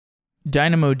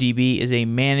DynamoDB is a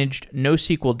managed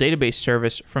NoSQL database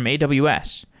service from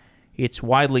AWS. It's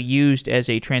widely used as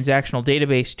a transactional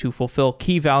database to fulfill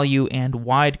key value and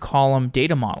wide column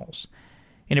data models.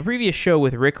 In a previous show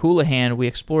with Rick Houlihan, we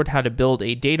explored how to build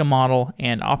a data model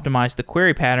and optimize the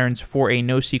query patterns for a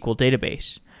NoSQL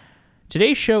database.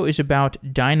 Today's show is about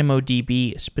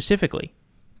DynamoDB specifically: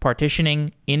 partitioning,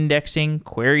 indexing,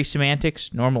 query semantics,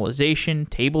 normalization,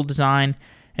 table design,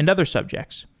 and other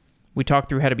subjects. We talk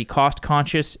through how to be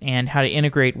cost-conscious and how to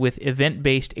integrate with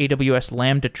event-based AWS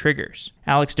Lambda triggers.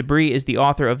 Alex DeBrie is the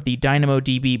author of the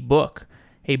DynamoDB book,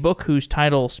 a book whose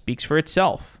title speaks for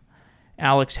itself.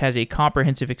 Alex has a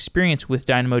comprehensive experience with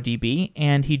DynamoDB,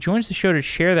 and he joins the show to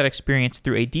share that experience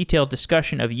through a detailed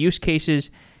discussion of use cases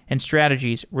and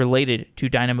strategies related to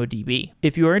DynamoDB.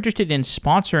 If you are interested in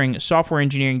sponsoring Software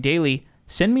Engineering Daily,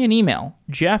 send me an email,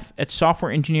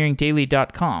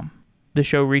 jeff@softwareengineeringdaily.com. The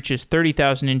show reaches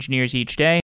 30,000 engineers each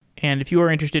day, and if you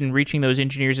are interested in reaching those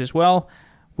engineers as well,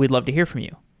 we'd love to hear from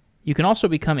you. You can also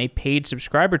become a paid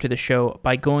subscriber to the show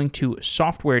by going to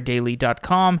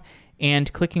softwaredaily.com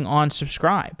and clicking on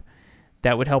subscribe.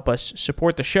 That would help us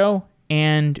support the show,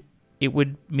 and it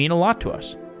would mean a lot to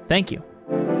us. Thank you.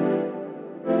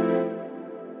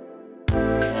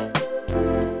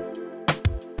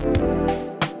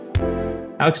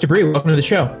 Alex DeBrie, welcome to the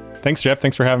show. Thanks, Jeff.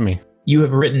 Thanks for having me. You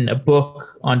have written a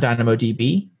book on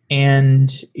DynamoDB,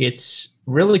 and it's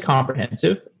really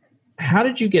comprehensive. How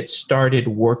did you get started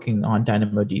working on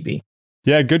DynamoDB?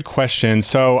 Yeah, good question.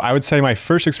 So I would say my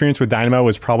first experience with Dynamo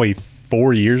was probably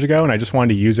 4 years ago, and I just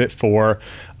wanted to use it for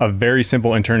a very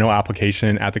simple internal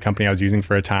application at the company I was using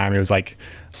for a time. It was like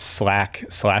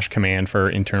Slack/command for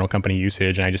internal company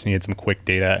usage, and I just needed some quick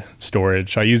data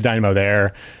storage. So I used Dynamo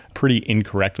there pretty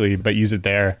incorrectly, but used it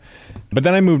there. But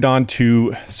then I moved on to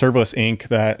Serverless Inc.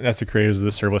 That's the creators of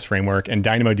the serverless framework, and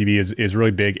DynamoDB is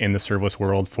really big in the serverless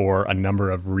world for a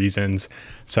number of reasons.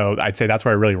 So I'd say that's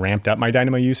where I really ramped up my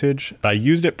Dynamo usage. But I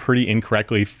used it pretty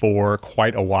incorrectly for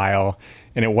quite a while,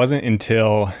 and it wasn't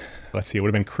until, it would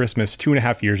have been Christmas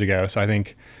 2.5 years ago. So I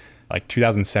think like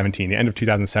 2017, the end of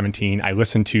 2017, I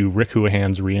listened to Rick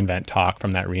Houlihan's reInvent talk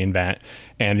from that reInvent,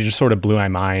 and it just sort of blew my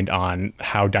mind on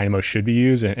how Dynamo should be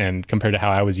used and compared to how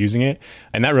I was using it.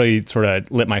 And that really sort of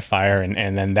lit my fire.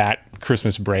 And then that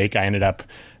Christmas break, I ended up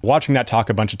watching that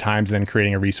talk a bunch of times and then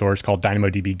creating a resource called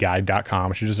dynamodbguide.com,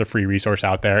 which is just a free resource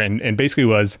out there. And basically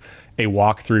was a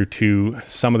walkthrough to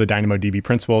some of the DynamoDB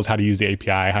principles, how to use the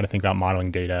API, how to think about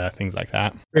modeling data, things like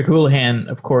that. Rick Houlihan,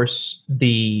 of course,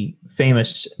 the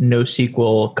famous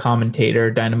NoSQL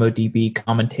commentator, DynamoDB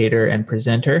commentator and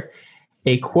presenter.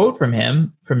 A quote from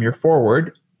him, from your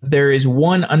foreword: "There is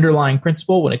one underlying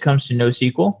principle when it comes to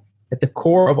NoSQL. At the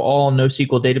core of all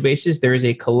NoSQL databases, there is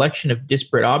a collection of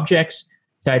disparate objects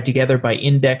tied together by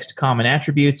indexed common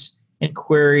attributes and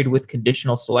queried with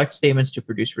conditional select statements to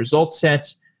produce result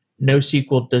sets.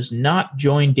 NoSQL does not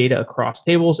join data across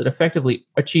tables. It effectively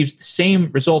achieves the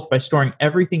same result by storing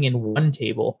everything in one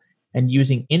table and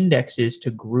using indexes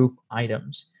to group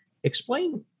items."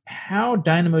 Explain how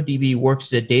DynamoDB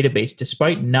works as a database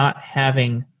despite not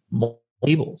having multiple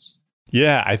tables.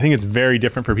 Yeah, I think it's very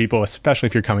different for people, especially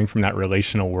if you're coming from that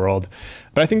relational world.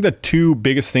 But I think the two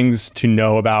biggest things to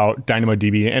know about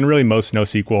DynamoDB and really most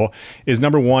NoSQL is,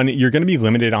 number one, you're going to be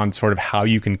limited on sort of how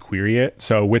you can query it.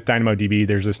 So with DynamoDB,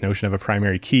 there's this notion of a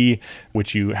primary key,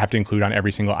 which you have to include on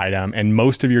every single item. And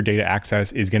most of your data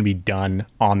access is going to be done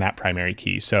on that primary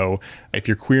key. So if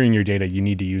you're querying your data, you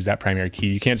need to use that primary key.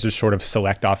 You can't just sort of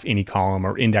select off any column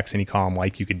or index any column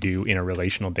like you could do in a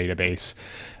relational database.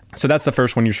 So that's the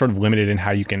first one. You're sort of limited in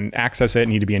how you can access it,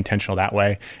 need to be intentional that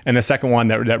way. And the second one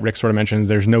that Rick sort of mentions,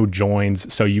 there's no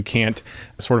joins. So you can't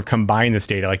sort of combine this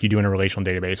data like you do in a relational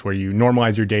database where you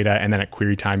normalize your data and then at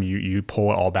query time, you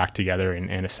pull it all back together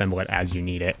and assemble it as you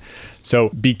need it. So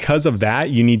because of that,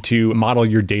 you need to model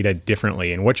your data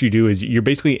differently. And what you do is you're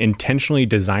basically intentionally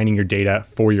designing your data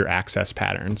for your access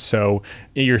patterns. So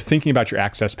you're thinking about your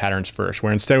access patterns first,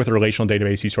 where instead with a relational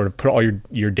database, you sort of put all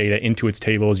your data into its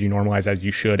tables, you normalize as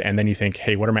you should, and then you think,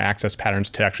 hey, what are my access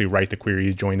patterns to actually write the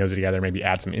queries, join those together, maybe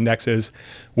add some indexes.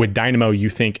 With Dynamo, you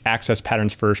think access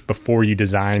patterns first before you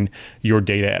design your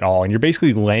data at all. And you're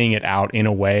basically laying it out in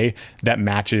a way that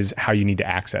matches how you need to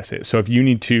access it. So if you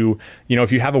need to,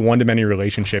 if you have a one-to-many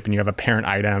relationship and you have a parent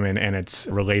item and its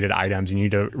related items, and you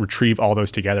need to retrieve all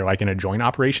those together like in a join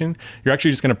operation, you're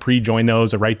actually just going to pre-join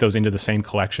those or write those into the same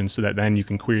collection so that then you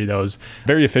can query those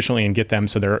very efficiently and get them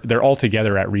so they're all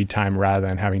together at read time rather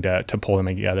than having to pull them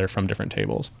together from different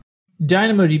tables.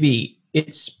 DynamoDB,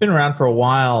 it's been around for a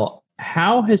while.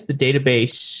 How has the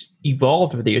database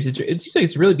evolved over the years? It seems like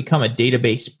it's really become a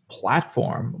database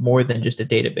platform more than just a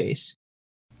database.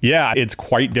 Yeah, it's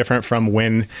quite different from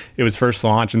when it was first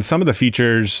launched. And some of the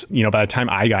features, by the time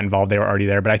I got involved, they were already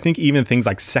there. But I think even things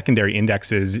like secondary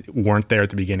indexes weren't there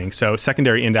at the beginning. So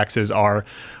secondary indexes are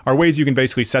ways you can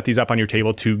basically set these up on your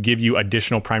table to give you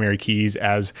additional primary keys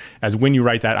as when you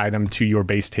write that item to your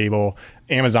base table.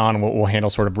 Amazon will handle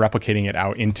sort of replicating it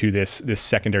out into this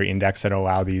secondary index that will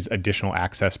allow these additional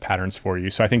access patterns for you.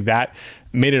 So I think that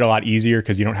made it a lot easier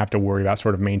because you don't have to worry about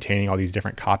sort of maintaining all these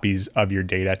different copies of your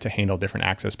data to handle different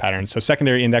access patterns. So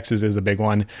secondary indexes is a big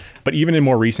one. But even in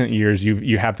more recent years,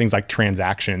 you have things like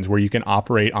transactions where you can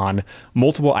operate on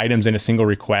multiple items in a single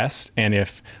request. And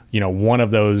if one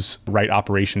of those write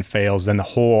operation fails, then the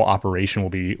whole operation will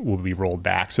be rolled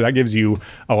back. So that gives you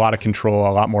a lot of control,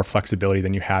 a lot more flexibility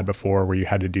than you had before, where you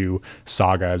had to do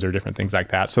sagas or different things like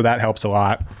that. So that helps a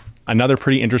lot. Another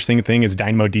pretty interesting thing is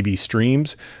DynamoDB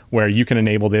streams, where you can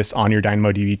enable this on your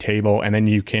DynamoDB table, and then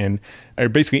you can, or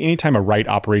basically anytime a write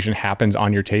operation happens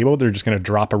on your table, they're just going to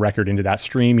drop a record into that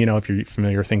stream. If you're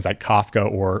familiar with things like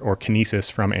Kafka or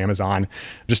Kinesis from Amazon,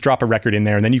 just drop a record in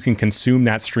there, and then you can consume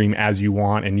that stream as you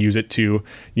want and use it to,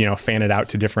 fan it out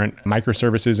to different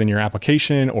microservices in your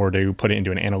application or to put it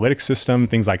into an analytics system,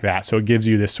 things like that. So it gives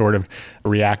you this sort of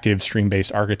reactive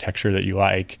stream-based architecture that you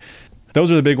like. Those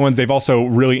are the big ones. They've also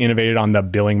really innovated on the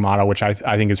billing model, which I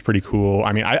think is pretty cool.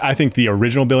 I mean, I think the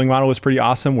original billing model was pretty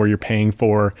awesome, where you're paying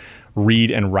for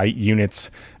read and write units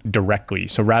directly.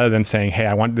 So rather than saying, hey,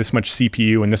 I want this much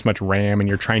CPU and this much RAM, and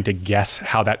you're trying to guess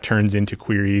how that turns into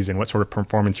queries and what sort of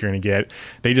performance you're going to get,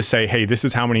 they just say, hey, this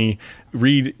is how many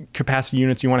read capacity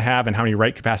units you want to have and how many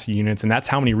write capacity units, and that's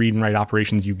how many read and write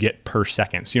operations you get per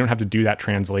second. So you don't have to do that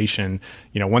translation.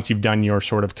 Once you've done your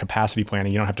sort of capacity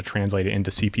planning, you don't have to translate it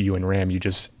into CPU and RAM. You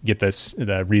just get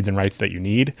the reads and writes that you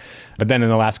need. But then in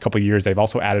the last couple of years, they've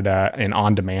also added an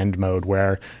on-demand mode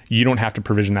where you don't have to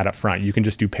provision that up front. You can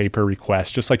just do pay per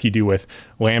request, just like you do with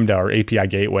Lambda or API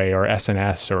Gateway or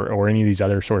SNS or any of these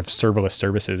other sort of serverless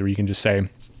services, where you can just say,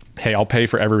 hey, I'll pay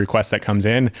for every request that comes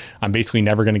in. I'm basically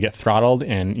never going to get throttled,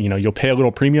 and you'll pay a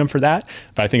little premium for that,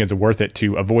 but I think it's worth it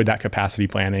to avoid that capacity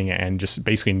planning and just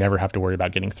basically never have to worry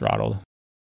about getting throttled.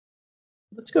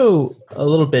 Let's go a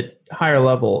little bit higher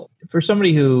level. For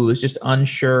somebody who is just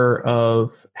unsure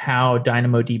of how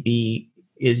DynamoDB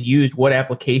is used, what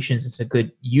applications it's a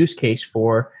good use case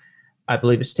for, I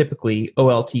believe it's typically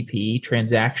OLTP,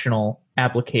 transactional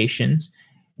applications.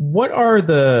 What are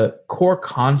the core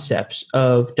concepts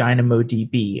of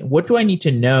DynamoDB? What do I need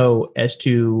to know as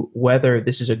to whether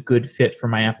this is a good fit for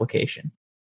my application?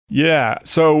 Yeah,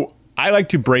 so I like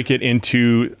to break it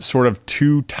into sort of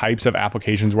two types of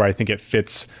applications where I think it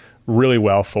fits really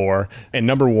well for. And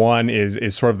number one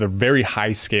is sort of the very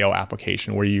high scale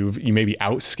application where you maybe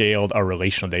outscaled a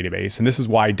relational database. And this is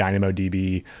why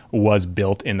DynamoDB was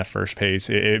built in the first place.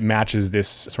 It matches this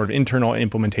sort of internal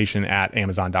implementation at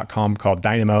Amazon.com called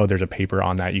Dynamo. There's a paper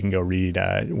on that you can go read.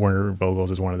 Werner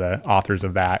Vogels is one of the authors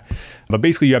of that. But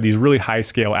basically you have these really high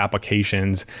scale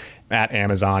applications at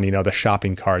Amazon, the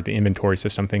shopping cart, the inventory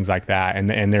system, things like that.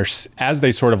 And there's, as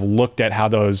they sort of looked at how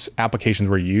those applications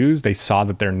were used, they saw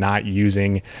that they're not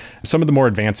using some of the more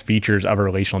advanced features of a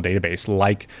relational database,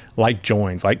 like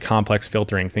joins, like complex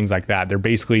filtering, things like that. They're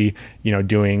basically,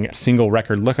 doing single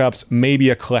record lookups, maybe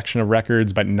a collection of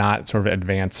records, but not sort of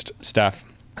advanced stuff.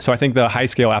 So I think the high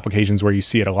scale applications where you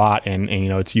see it a lot, and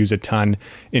it's used a ton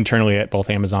internally at both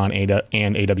Amazon and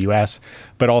AWS,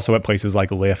 but also at places like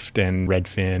Lyft and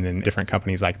Redfin and different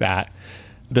companies like that.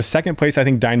 The second place I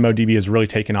think DynamoDB has really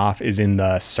taken off is in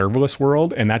the serverless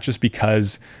world, and that's just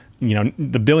because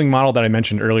the billing model that I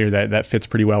mentioned earlier that fits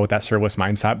pretty well with that serverless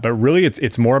mindset, but really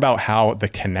it's more about how the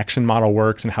connection model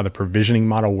works and how the provisioning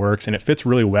model works, and it fits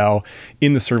really well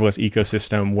in the serverless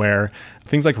ecosystem where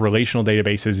things like relational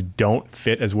databases don't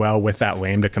fit as well with that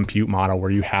Lambda compute model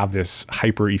where you have this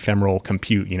hyper ephemeral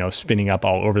compute, spinning up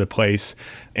all over the place,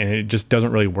 and it just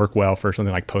doesn't really work well for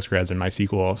something like Postgres and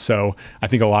MySQL. So I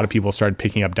think a lot of people started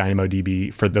picking up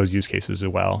DynamoDB for those use cases as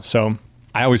well. So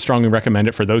I always strongly recommend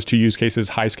it for those two use cases,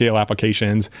 high scale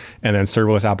applications and then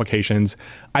serverless applications.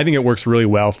 I think it works really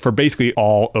well for basically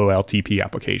all OLTP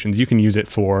applications. You can use it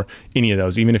for any of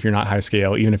those, even if you're not high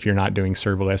scale, even if you're not doing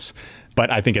serverless. But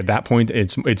I think at that point,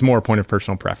 it's more a point of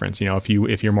personal preference. If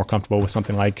you're more comfortable with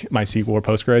something like MySQL or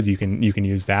Postgres, you can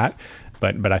use that.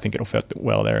 But I think it'll fit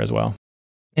well there as well.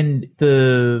 And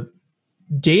the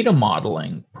data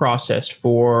modeling process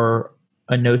for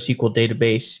a NoSQL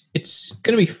database, it's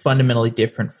going to be fundamentally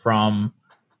different from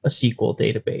a SQL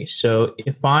database. So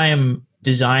if I'm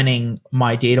designing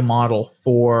my data model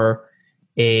for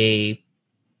a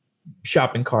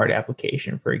shopping cart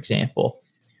application, for example,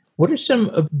 what are some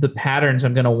of the patterns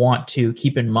I'm going to want to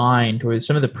keep in mind, or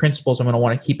some of the principles I'm going to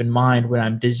want to keep in mind when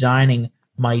I'm designing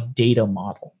my data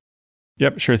model?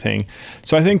 Yep, sure thing.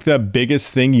 So I think the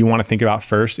biggest thing you want to think about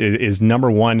first is number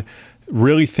one,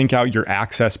 really think out your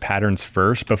access patterns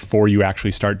first before you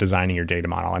actually start designing your data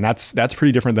model. And that's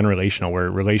pretty different than relational, where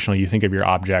relational, you think of your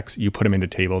objects, you put them into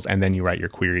tables, and then you write your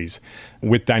queries.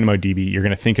 With DynamoDB, you're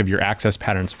going to think of your access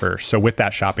patterns first. So with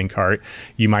that shopping cart,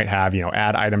 you might have,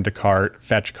 add item to cart,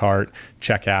 fetch cart,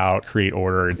 checkout, create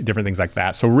order, different things like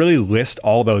that. So really list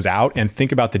all those out and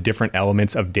think about the different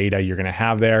elements of data you're going to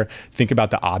have there. Think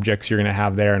about the objects you're going to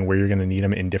have there and where you're going to need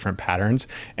them in different patterns.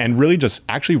 And really just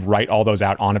actually write all those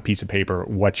out on a piece of paper,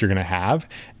 what you're going to have.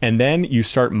 And then you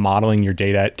start modeling your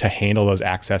data to handle those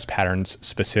access patterns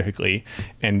specifically.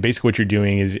 And basically what you're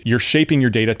doing is you're shaping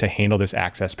your data to handle this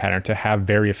access pattern, to have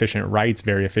very efficient writes,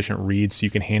 very efficient reads, so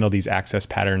you can handle these access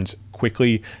patterns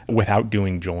quickly without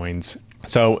doing joins.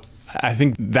 So I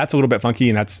think that's a little bit funky,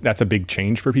 and that's a big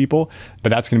change for people, but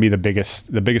that's going to be the biggest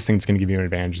thing that's going to give you an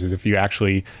advantage is if you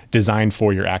actually design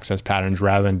for your access patterns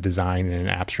rather than design in an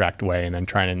abstract way and then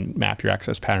trying to map your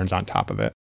access patterns on top of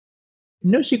it.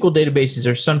 NoSQL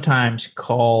databases are sometimes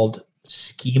called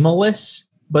schemaless,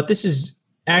 but this is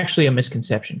actually a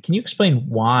misconception. Can you explain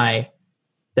why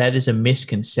that is a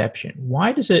misconception?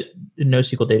 Why does a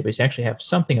NoSQL database actually have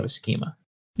something of a schema?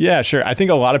 Yeah, sure. I think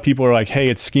a lot of people are like, hey,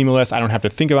 it's schemaless. I don't have to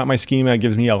think about my schema. It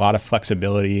gives me a lot of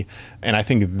flexibility. And I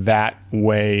think that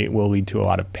way will lead to a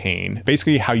lot of pain.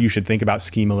 Basically, how you should think about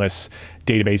schemaless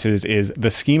databases is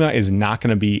the schema is not going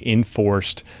to be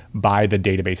enforced by the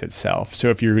database itself. So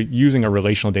if you're using a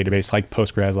relational database like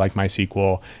Postgres, like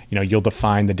MySQL, you'll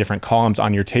define the different columns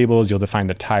on your tables. You'll define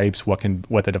the types, what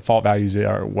the default values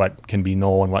are, what can be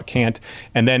null and what can't.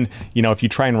 And then, if you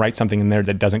try and write something in there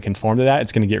that doesn't conform to that,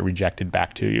 it's going to get rejected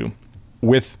back to you.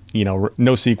 With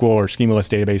NoSQL or schemaless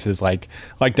databases like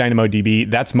DynamoDB,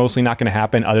 that's mostly not going to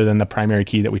happen other than the primary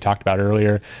key that we talked about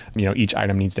earlier. Each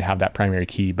item needs to have that primary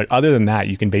key. But other than that,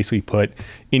 you can basically put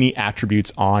any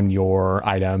attributes on your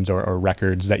items or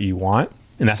records that you want,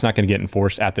 and that's not going to get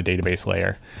enforced at the database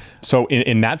layer. So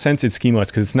in that sense, it's schemaless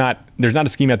because there's not a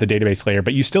schema at the database layer,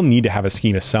 but you still need to have a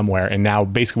schema somewhere. And now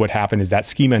basically what happened is that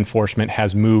schema enforcement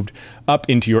has moved up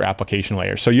into your application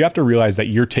layer. So you have to realize that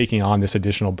you're taking on this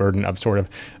additional burden of sort of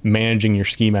managing your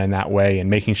schema in that way and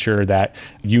making sure that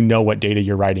you know what data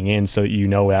you're writing in so that you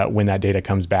know that when that data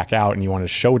comes back out and you want to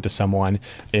show it to someone,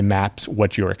 it maps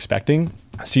what you're expecting.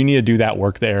 So you need to do that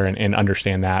work there and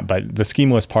understand that. But the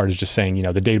schemaless part is just saying,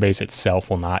 the database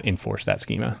itself will not enforce that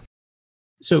schema.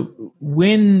 So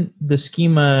when the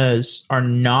schemas are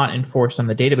not enforced on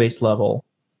the database level,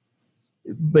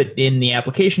 but in the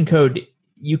application code,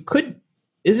 isn't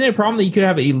it a problem that you could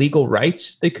have illegal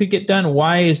writes that could get done?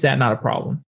 Why is that not a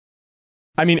problem?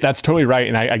 I mean, that's totally right.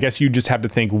 And I guess you just have to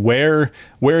think, where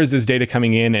is this data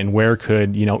coming in and where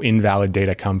could, invalid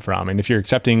data come from? And if you're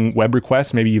accepting web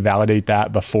requests, maybe you validate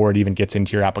that before it even gets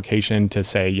into your application to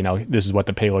say, this is what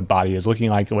the payload body is looking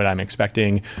like, what I'm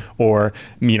expecting. Or,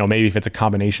 maybe if it's a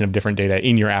combination of different data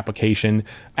in your application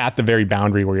at the very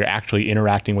boundary where you're actually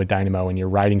interacting with Dynamo and you're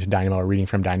writing to Dynamo or reading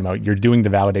from Dynamo, you're doing the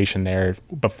validation there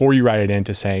before you write it in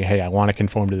to say, hey, I want to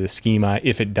conform to this schema.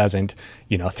 If it doesn't,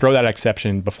 throw that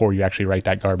exception before you actually write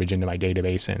that garbage into my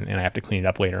database and I have to clean it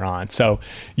up later on. So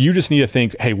you just need to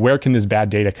think, hey, where can this bad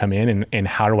data come in and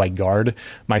how do I guard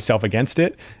myself against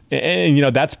it?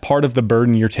 And that's part of the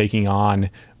burden you're taking on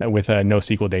with a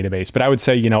NoSQL database. But I would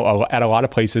say, at a lot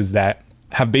of places that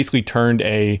have basically turned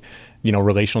a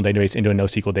relational database into a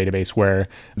NoSQL database where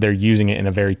they're using it in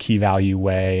a very key value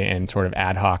way and sort of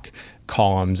ad hoc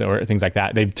columns or things like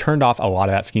that. They've turned off a lot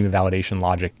of that schema validation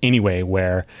logic anyway,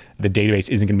 where the database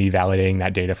isn't going to be validating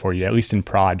that data for you, at least in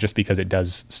prod, just because it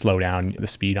does slow down the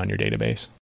speed on your database.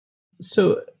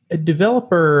 So a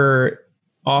developer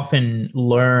often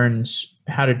learns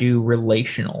how to do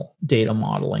relational data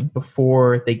modeling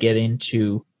before they get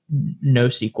into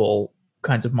NoSQL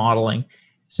kinds of modeling,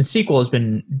 since SQL has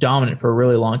been dominant for a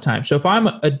really long time. So if I'm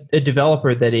a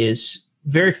developer that is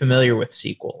very familiar with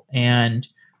SQL and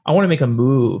I want to make a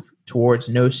move towards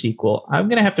NoSQL, I'm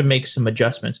going to have to make some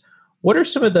adjustments. What are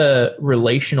some of the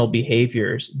relational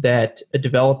behaviors that a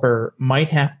developer might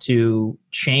have to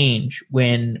change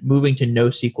when moving to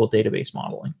NoSQL database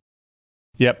modeling?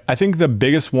 Yep. I think the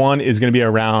biggest one is going to be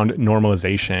around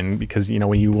normalization because,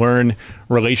 when you learn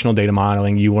relational data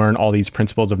modeling, you learn all these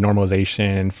principles of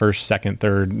normalization, first, second,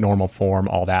 third, normal form,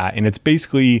 all that. And it's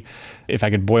basically, if I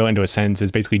could boil it into a sentence,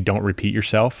 is basically don't repeat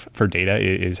yourself for data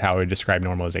is how I would describe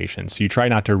normalization. So you try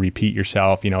not to repeat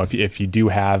yourself. If you do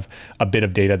have a bit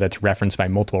of data that's referenced by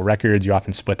multiple records, you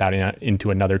often split that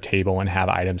into another table and have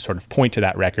items sort of point to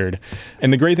that record.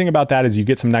 And the great thing about that is you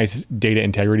get some nice data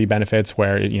integrity benefits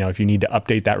where, if you need to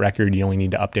update that record, you only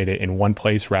need to update it in one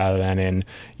place rather than in,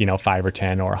 5 or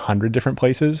 10 or 100 different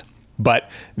places.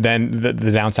 But then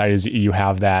the downside is you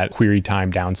have that query time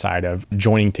downside of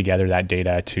joining together that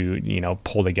data to,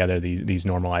 pull together these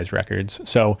normalized records.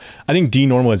 So I think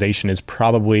denormalization is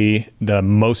probably the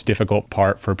most difficult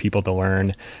part for people to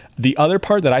learn. The other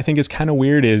part that I think is kind of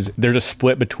weird is there's a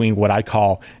split between what I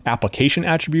call application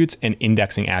attributes and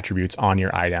indexing attributes on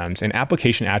your items. And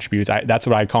application attributes, that's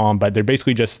what I call them, but they're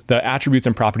basically just the attributes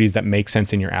and properties that make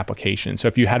sense in your application. So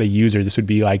if you had a user, this would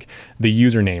be like the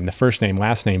username, the first name,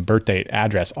 last name, birth date,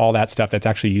 address, all that stuff that's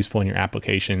actually useful in your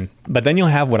application. But then you'll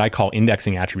have what I call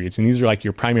indexing attributes. And these are like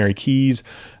your primary keys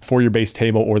for your base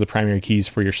table or the primary keys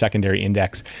for your secondary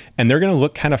index. And they're going to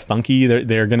look kind of funky.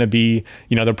 They're going to be,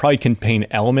 they'll probably contain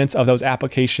elements of those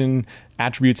application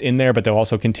attributes in there, but they'll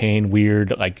also contain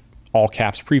weird like all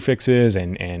caps prefixes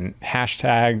and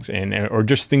hashtags or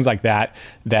just things like that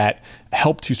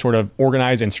help to sort of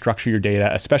organize and structure your data,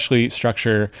 especially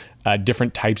structure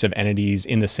different types of entities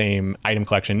in the same item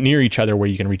collection near each other where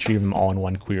you can retrieve them all in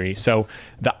one query. So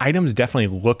the items definitely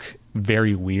look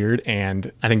very weird, and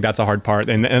I think that's a hard part.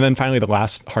 And then finally, the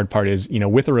last hard part is,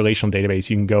 with a relational database,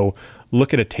 you can go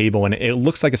look at a table and it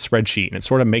looks like a spreadsheet, and it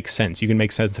sort of makes sense. You can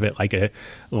make sense of it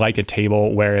like a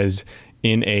table, whereas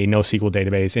in a NoSQL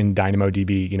database in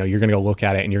DynamoDB, you're going to go look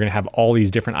at it and you're going to have all these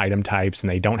different item types and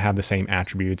they don't have the same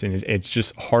attributes. And it's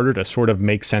just harder to sort of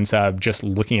make sense of just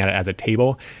looking at it as a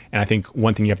table. And I think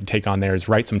one thing you have to take on there is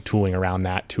write some tooling around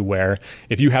that to where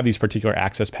if you have these particular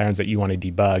access patterns that you want to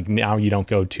debug, now you don't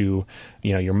go to,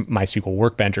 your MySQL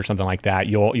workbench or something like that.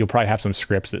 You'll probably have some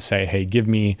scripts that say, hey, give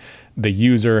me the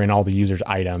user and all the user's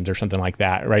items or something like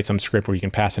that. Write some script where you can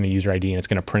pass in a user ID and it's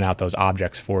going to print out those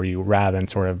objects for you rather than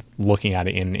sort of looking at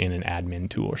it in an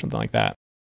admin tool or something like that.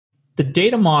 The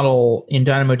data model in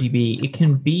DynamoDB, it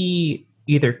can be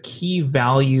either key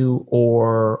value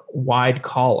or wide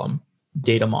column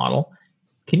data model.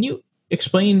 Can you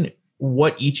explain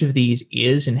what each of these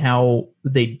is and how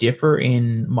they differ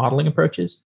in modeling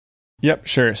approaches? Yep,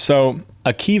 sure. So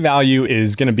a key value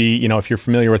is going to be, if you're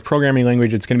familiar with programming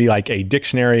language, it's going to be like a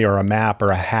dictionary or a map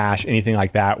or a hash, anything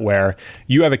like that, where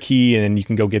you have a key and you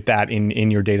can go get that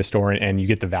in your data store and you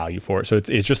get the value for it. So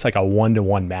it's just like a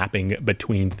one-to-one mapping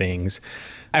between things.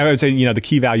 I would say, the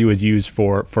key value is used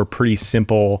for pretty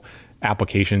simple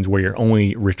applications where you're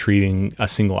only retrieving a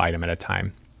single item at a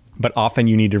time. But often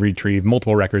you need to retrieve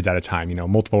multiple records at a time,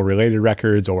 multiple related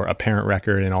records or a parent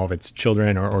record and all of its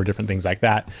children or different things like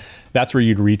that. That's where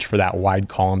you'd reach for that wide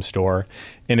column store.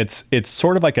 And it's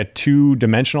sort of like a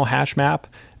two-dimensional hash map,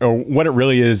 or what it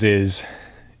really is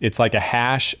it's like a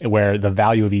hash where the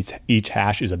value of each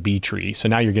hash is a B tree. So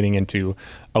now you're getting into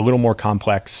a little more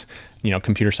complex,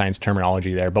 computer science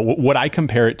terminology there. But what I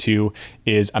compare it to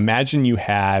is imagine you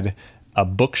had a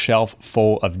bookshelf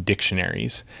full of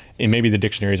dictionaries, and maybe the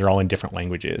dictionaries are all in different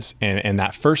languages. And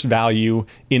that first value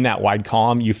in that wide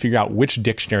column, you figure out which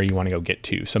dictionary you want to go get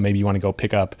to. So maybe you want to go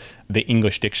pick up the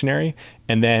English dictionary,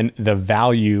 and then the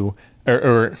value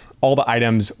or all the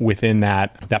items within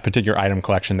that particular item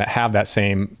collection that have that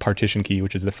same partition key,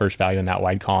 which is the first value in that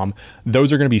wide column,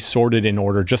 those are going to be sorted in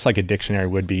order just like a dictionary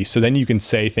would be. So then you can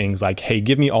say things like, hey,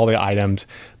 give me all the items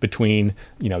between,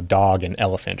 dog and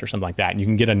elephant or something like that. And you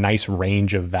can get a nice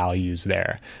range of values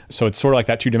there. So it's sort of like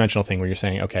that two-dimensional thing where you're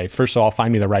saying, okay, first of all,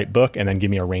 find me the right book and then give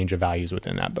me a range of values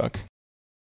within that book.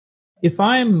 If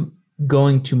I'm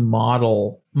going to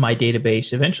model my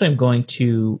database, eventually I'm going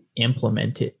to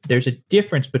implement it. There's a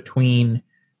difference between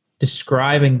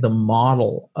describing the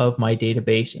model of my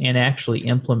database and actually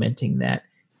implementing that.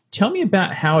 Tell me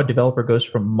about how a developer goes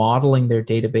from modeling their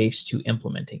database to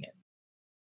implementing it.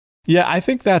 Yeah, I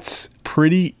think that's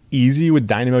pretty easy with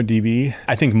DynamoDB.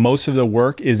 I think most of the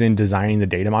work is in designing the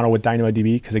data model with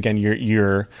DynamoDB because, again,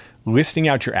 you're listing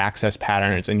out your access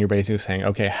patterns and you're basically saying,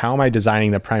 okay, how am I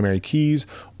designing the primary keys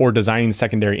or designing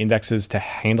secondary indexes to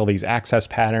handle these access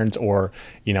patterns? Or,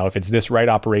 if it's this write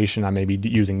operation, I may be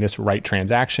using this write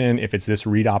transaction. If it's this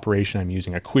read operation, I'm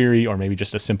using a query or maybe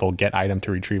just a simple get item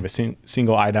to retrieve a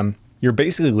single item. You're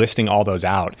basically listing all those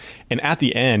out. And at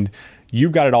the end,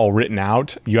 you've got it all written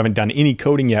out. You haven't done any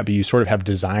coding yet, but you sort of have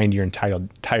designed your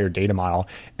entire data model.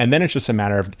 And then it's just a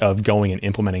matter of going and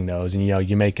implementing those. And,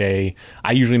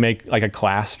 I usually make like a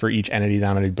class for each entity that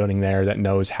I'm going to be building there that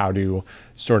knows how to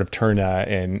sort of turn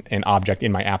an object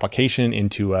in my application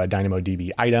into a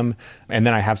DynamoDB item. And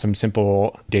then I have some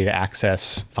simple data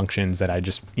access functions that I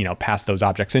just, pass those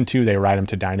objects into. They write them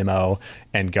to Dynamo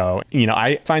and go.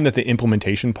 I find that the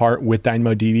implementation part with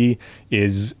DynamoDB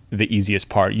is the easiest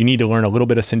part. You need to learn a little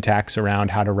bit of syntax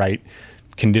around how to write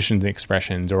conditions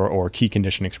expressions or key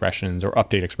condition expressions or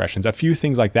update expressions, a few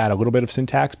things like that, a little bit of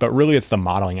syntax, but really it's the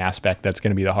modeling aspect that's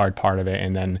going to be the hard part of it.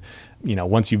 And then,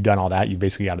 once you've done all that, you've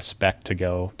basically got a spec to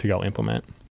go implement.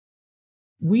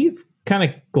 We've kind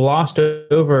of glossed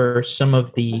over some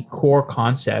of the core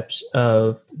concepts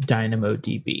of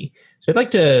DynamoDB. So I'd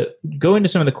like to go into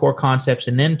some of the core concepts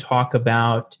and then talk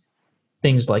about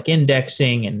things like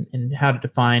indexing and how to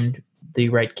define the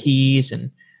right keys.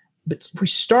 But if we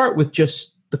start with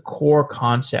just the core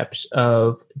concepts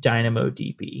of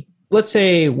DynamoDB, let's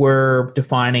say we're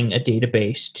defining a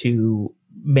database to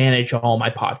manage all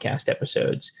my podcast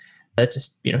episodes. That's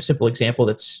a simple example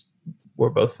that's we're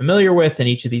both familiar with, and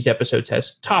each of these episodes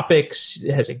has topics,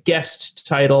 it has a guest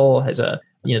title, has the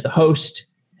host,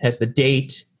 has the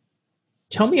date.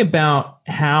 Tell me about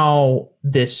how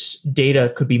this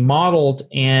data could be modeled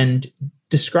and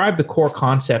describe the core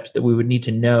concepts that we would need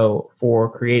to know for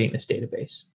creating this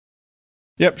database.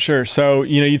 Yep, sure. So,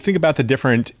 you think about the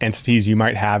different entities you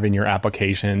might have in your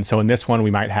application. So in this one,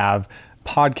 we might have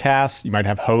podcasts, you might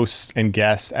have hosts and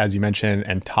guests, as you mentioned,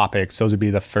 and topics. Those would be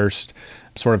the first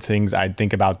sort of things I'd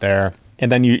think about there.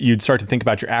 And then you'd start to think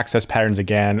about your access patterns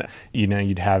again.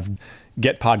 You'd have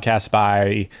get podcast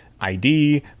by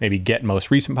ID, maybe get most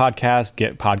recent podcast,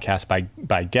 get podcast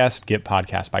by guest, get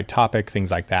podcast by topic, things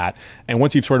like that. And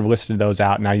once you've sort of listed those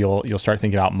out, now you'll start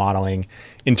thinking about modeling.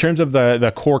 In terms of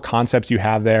the core concepts you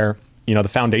have there, the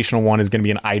foundational one is going to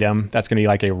be an item. That's going to be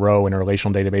like a row in a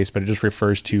relational database, but it just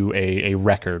refers to a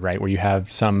record, right? Where you have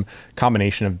some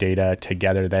combination of data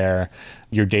together there.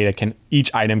 Your data each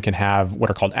item can have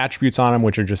what are called attributes on them,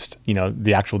 which are just,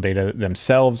 the actual data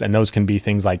themselves. And those can be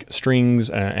things like strings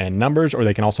and numbers, or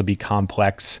they can also be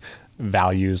complex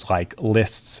values like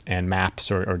lists and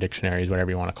maps or dictionaries, whatever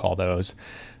you want to call those.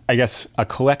 I guess a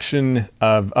collection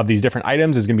of these different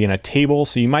items is going to be in a table.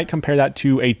 So you might compare that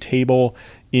to a table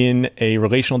in a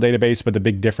relational database, but the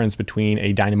big difference between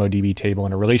a DynamoDB table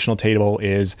and a relational table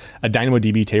is a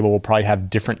DynamoDB table will probably have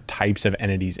different types of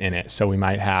entities in it. So we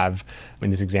might have, in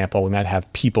this example, we might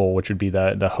have people, which would be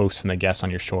the hosts and the guests on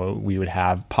your show. We would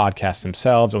have podcasts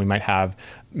themselves, and we might have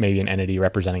maybe an entity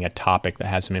representing a topic that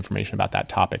has some information about that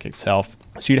topic itself.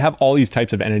 So you'd have all these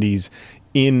types of entities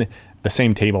in the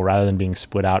same table rather than being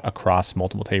split out across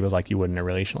multiple tables like you would in a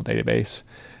relational database.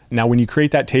 Now, when you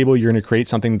create that table, you're going to create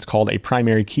something that's called a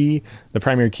primary key. The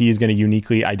primary key is going to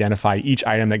uniquely identify each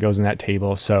item that goes in that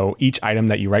table. So each item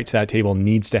that you write to that table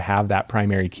needs to have that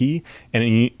primary key, and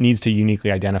it needs to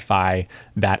uniquely identify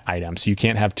that item. So you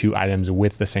can't have two items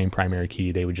with the same primary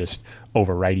key. They would just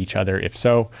overwrite each other if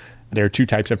so. There are two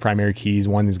types of primary keys.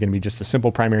 One is going to be just a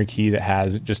simple primary key that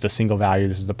has just a single value.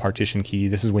 This is the partition key.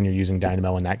 This is when you're using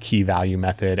Dynamo in that key value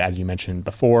method, as you mentioned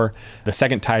before. The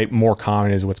second type, more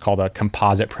common, is what's called a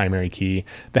composite primary key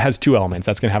that has two elements.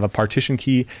 That's going to have a partition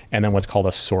key and then what's called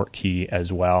a sort key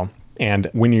as well. And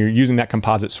when you're using that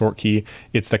composite sort key,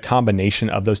 it's the combination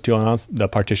of those two elements, the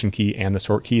partition key and the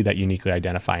sort key, that uniquely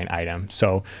identify an item.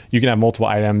 So you can have multiple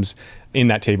items in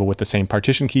that table with the same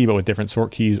partition key, but with different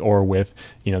sort keys, or with,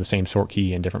 the same sort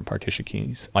key and different partition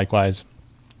keys. Likewise,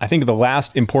 I think the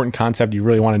last important concept you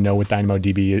really want to know with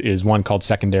DynamoDB is one called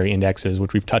secondary indexes,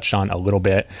 which we've touched on a little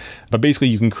bit. But basically,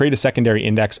 you can create a secondary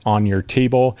index on your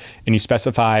table, and you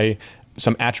specify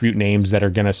some attribute names that are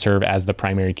going to serve as the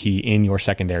primary key in your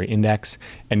secondary index.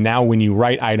 And now when you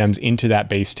write items into that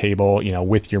base table,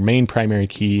 with your main primary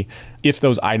key, if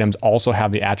those items also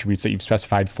have the attributes that you've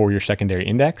specified for your secondary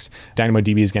index,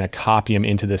 DynamoDB is going to copy them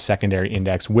into the secondary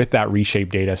index with that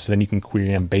reshaped data. So then you can query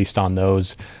them based on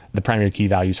those, the primary key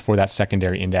values for that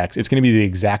secondary index. It's going to be the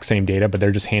exact same data, but they're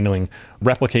just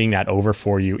replicating that over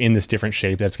for you in this different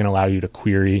shape that's going to allow you to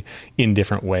query in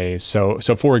different ways. So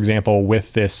for example,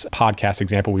 with this podcast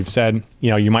example we've said,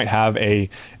 you might have a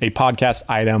podcast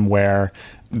item where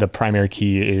the primary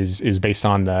key is based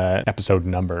on the episode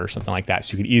number or something like that.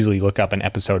 So you could easily look up an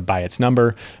episode by its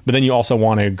number, but then you also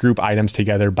want to group items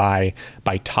together by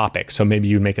topic. So maybe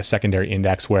you make a secondary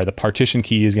index where the partition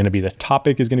key is going to be the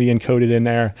topic is going to be encoded in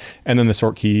there, and then the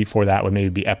sort key for that would maybe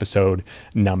be episode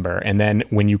number. And then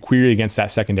when you query against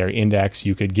that secondary index,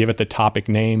 you could give it the topic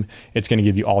name. It's going to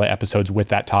give you all the episodes with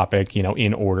that topic,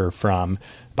 in order from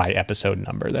by episode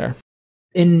number there.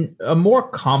 In a more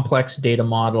complex data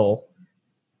model,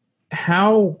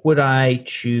 how would I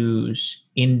choose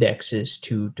indexes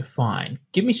to define?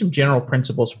 Give me some general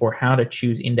principles for how to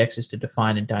choose indexes to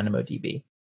define in DynamoDB.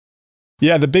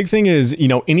 Yeah, the big thing is,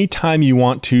 anytime you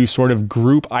want to sort of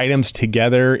group items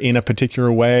together in a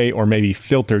particular way, or maybe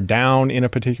filter down in a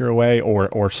particular way,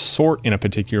 or sort in a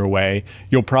particular way,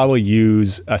 you'll probably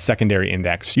use a secondary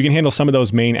index. You can handle some of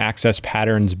those main access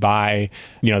patterns by,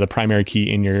 the primary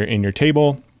key in your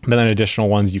table, but then additional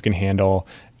ones you can handle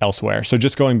elsewhere. So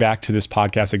just going back to this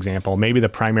podcast example, maybe the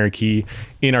primary key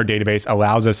in our database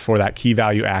allows us for that key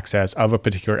value access of a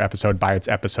particular episode by its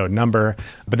episode number,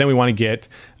 but then we want to get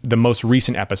the most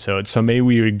recent episodes. So maybe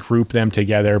we would group them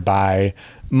together by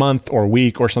month or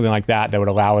week or something like that would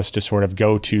allow us to sort of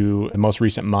go to the most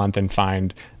recent month and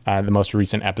find the most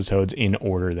recent episodes in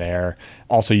order there.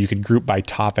 Also, you could group by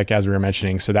topic, as we were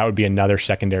mentioning. So that would be another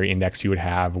secondary index you would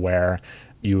have where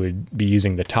you would be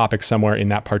using the topic somewhere in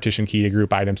that partition key to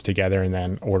group items together and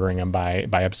then ordering them by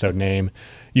episode name.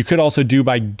 You could also do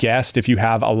by guest if you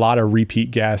have a lot of repeat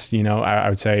guests. I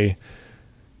would say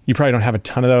you probably don't have a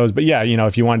ton of those, but yeah,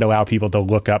 if you wanted to allow people to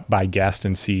look up by guest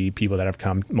and see people that have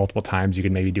come multiple times, you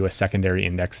could maybe do a secondary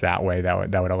index that way that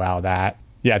would allow that.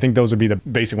 Yeah, I think those would be the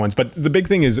basic ones. But the big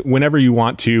thing is whenever you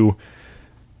want to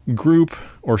group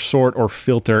or sort or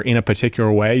filter in a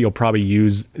particular way, you'll probably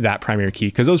use that primary key,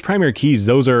 because those primary keys,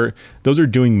 those are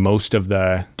doing most of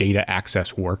the data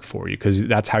access work for you, because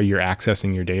that's how you're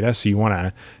accessing your data. So you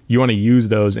want to use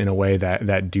those in a way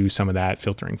that do some of that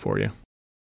filtering for you.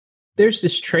 There's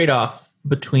this trade-off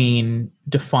between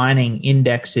defining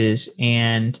indexes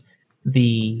and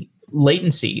the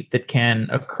latency that can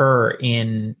occur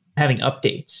in having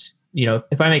updates.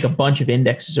 If I make a bunch of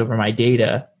indexes over my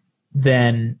data,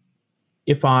 then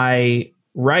if I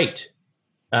write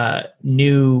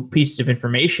new pieces of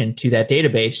information to that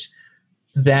database,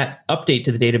 that update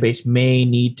to the database may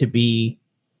need to be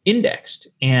indexed.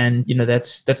 And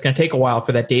that's going to take a while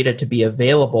for that data to be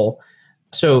available.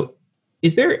 So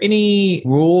is there any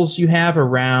rules you have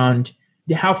around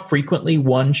how frequently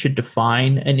one should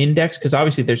define an index? Because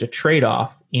obviously there's a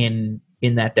trade-off in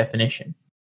that definition.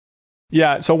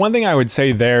 Yeah, so one thing I would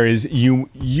say there is you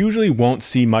usually won't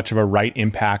see much of a write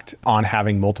impact on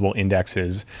having multiple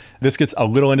indexes. This gets a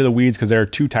little into the weeds because there are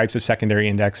two types of secondary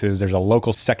indexes. There's a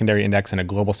local secondary index and a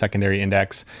global secondary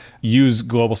index. Use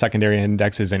global secondary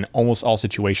indexes in almost all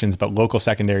situations, but local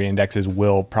secondary indexes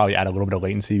will probably add a little bit of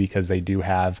latency because they do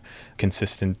have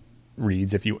consistent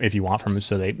reads if you want from them.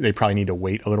 So they probably need to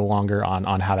wait a little longer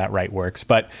on how that write works.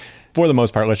 But for the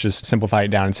most part, let's just simplify it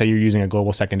down and say you're using a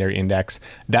global secondary index.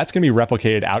 That's going to be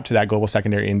replicated out to that global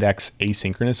secondary index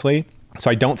asynchronously. So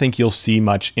I don't think you'll see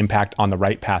much impact on the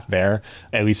write path there,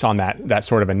 at least on that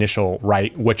sort of initial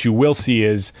write. What you will see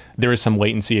is there is some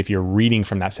latency if you're reading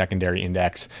from that secondary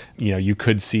index. You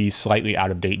could see slightly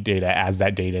out of date data as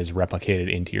that data is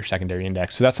replicated into your secondary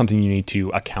index. So that's something you need to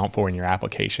account for in your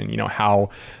application.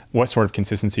 What sort of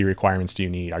consistency requirements do you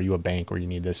need? Are you a bank where you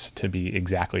need this to be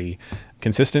exactly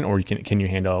consistent, or can you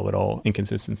handle a little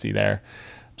inconsistency there?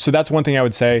 So that's one thing I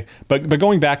would say. But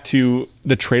going back to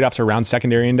the trade-offs around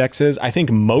secondary indexes, I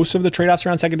think most of the trade-offs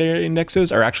around secondary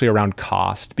indexes are actually around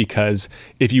cost, because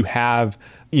if you have,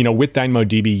 with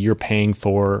DynamoDB, you're paying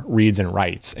for reads and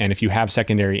writes. And if you have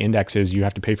secondary indexes, you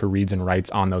have to pay for reads and writes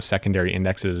on those secondary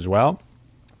indexes as well.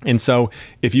 And so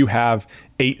if you have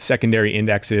 8 secondary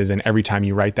indexes and every time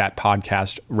you write that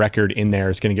podcast record in there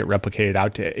is going to get replicated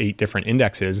out to 8 different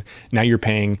indexes, now you're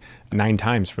paying 9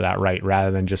 times for that write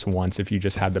rather than just once if you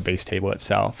just had the base table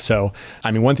itself. So,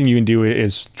 one thing you can do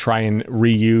is try and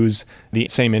reuse the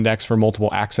same index for multiple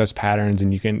access patterns,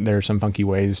 and there are some funky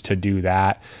ways to do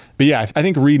that. But yeah, I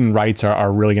think read and writes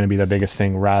are really going to be the biggest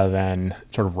thing rather than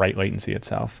sort of write latency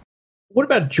itself. What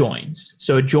about joins?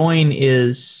 So a join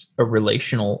is a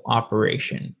relational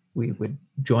operation. We would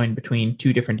join between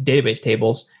 2 different database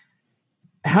tables.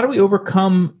 How do we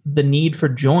overcome the need for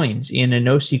joins in a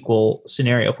NoSQL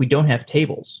scenario if we don't have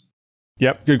tables?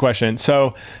 Yep, good question.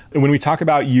 So when we talk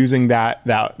about using that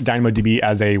DynamoDB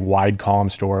as a wide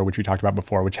column store, which we talked about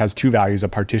before, which has two values, a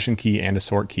partition key and a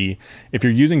sort key, if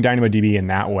you're using DynamoDB in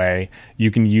that way,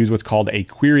 you can use what's called a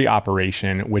query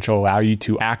operation, which will allow you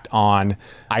to act on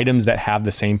items that have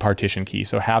the same partition key.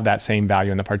 So have that same value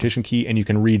in the partition key, and you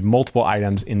can read multiple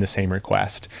items in the same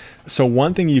request. So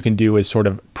one thing you can do is sort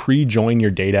of pre-join your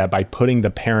data by putting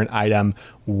the parent item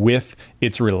with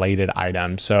its related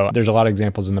item. So there's a lot of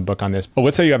examples in the book on this. But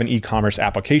let's say you have an e-commerce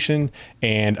application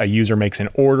and a user makes an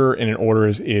order, and an order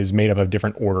is made up of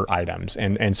different order items.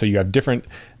 And so you have different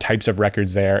types of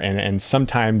records there. And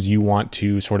sometimes you want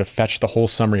to sort of fetch the whole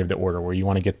summary of the order, where you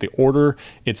want to get the order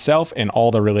itself and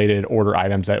all the related order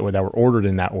items that were ordered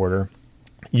in that order.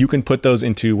 You can put those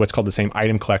into what's called the same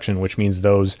item collection, which means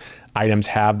those items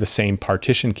have the same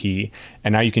partition key.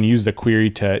 And now you can use the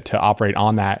query to operate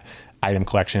on that item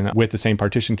collection with the same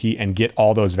partition key and get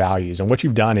all those values. And what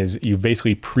you've done is you've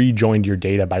basically pre-joined your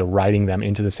data by writing them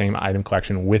into the same item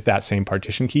collection with that same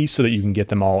partition key so that you can get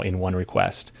them all in one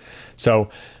request. So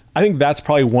I think that's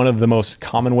probably one of the most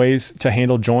common ways to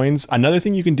handle joins. Another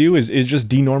thing you can do is just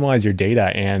denormalize your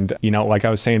data. And, like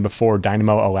I was saying before,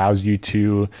 Dynamo allows you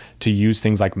to use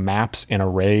things like maps and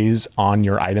arrays on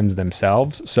your items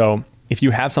themselves. So if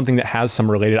you have something that has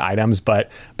some related items, but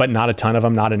not a ton of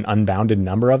them, not an unbounded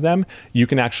number of them, you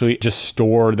can actually just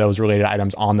store those related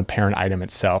items on the parent item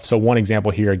itself. So one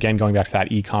example here, again, going back to that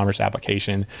e-commerce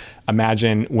application,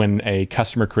 imagine when a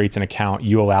customer creates an account,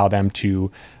 you allow them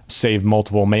to save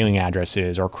multiple mailing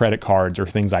addresses or credit cards or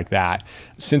things like that.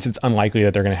 Since it's unlikely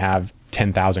that they're going to have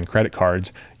 10,000 credit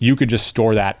cards, you could just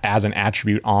store that as an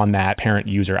attribute on that parent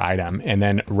user item. And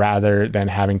then rather than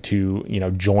having to,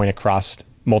 join across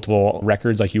multiple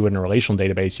records like you would in a relational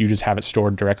database, you just have it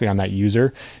stored directly on that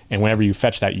user. And whenever you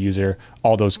fetch that user,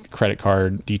 all those credit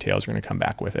card details are going to come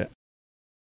back with it.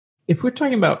 If we're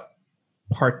talking about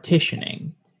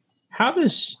partitioning, how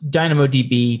does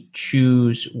DynamoDB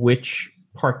choose which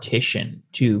partition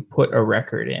to put a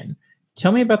record in?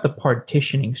 Tell me about the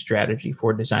partitioning strategy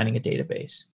for designing a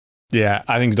database. Yeah,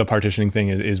 I think the partitioning thing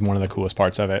is one of the coolest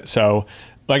parts of it. So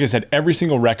like I said, every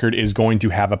single record is going to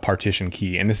have a partition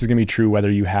key. And this is going to be true whether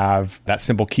you have that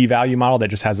simple key value model that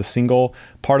just has a single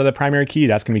part of the primary key,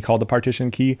 that's going to be called the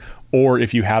partition key. Or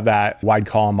if you have that wide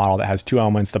column model that has two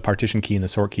elements, the partition key and the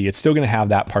sort key, it's still going to have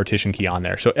that partition key on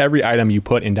there. So every item you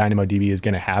put in DynamoDB is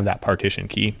going to have that partition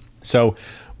key. So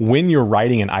when you're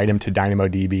writing an item to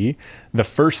DynamoDB, the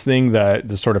first thing, the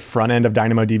sort of front end of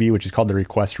DynamoDB, which is called the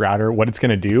request router, what it's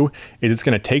going to do is it's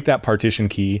going to take that partition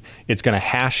key, it's going to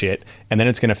hash it, and then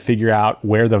it's going to figure out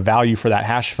where the value for that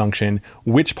hash function,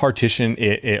 which partition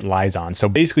it lies on. So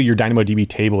basically your DynamoDB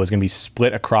table is going to be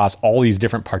split across all these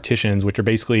different partitions, which are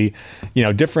basically,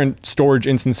 different storage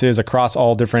instances across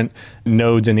all different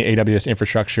nodes in the AWS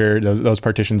infrastructure. Those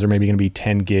partitions are maybe going to be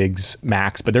 10 gigs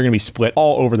max, but they're going to be split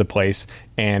all over the place.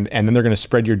 And then they're going to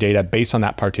spread your data based on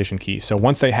that partition key. So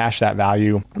once they hash that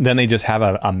value, then they just have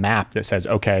a map that says,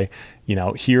 okay,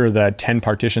 here are the 10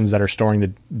 partitions that are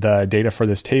storing the data for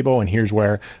this table. And here's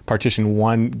where partition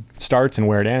 1 starts and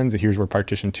where it ends. And here's where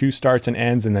partition 2 starts and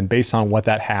ends. And then based on what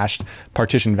that hashed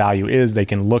partition value is, they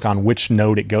can look on which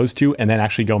node it goes to and then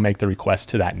actually go make the request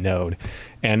to that node.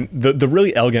 And the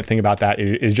really elegant thing about that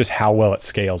is just how well it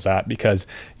scales up. Because,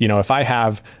 if I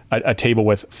have a table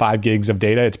with 5 gigs of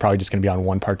data, it's probably just going to be on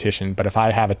one partition. But if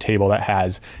I have a table that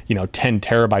has, 10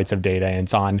 terabytes of data and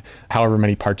it's on however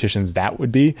many partitions that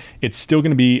would be, it's still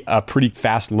going to be a pretty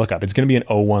fast lookup. It's going to be an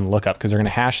O1 lookup because they're going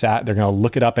to hash that. They're going to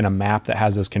look it up in a map that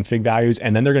has those config values,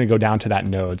 and then they're going to go down to that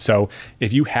node. So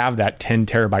if you have that 10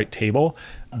 terabyte table,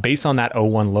 based on that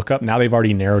O1 lookup, now they've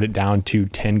already narrowed it down to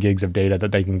 10 gigs of data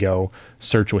that they can go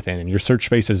search within. And your search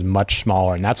space is much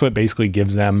smaller. And that's what basically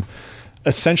gives them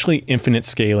essentially infinite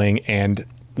scaling. And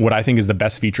what I think is the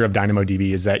best feature of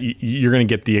DynamoDB is that you're going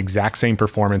to get the exact same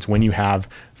performance when you have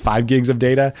 5 gigs of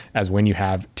data as when you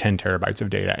have 10 terabytes of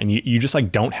data. And you just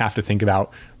don't have to think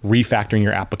about refactoring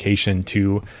your application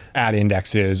to add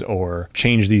indexes or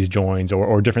change these joins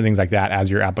or different things like that as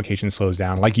your application slows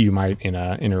down, like you might in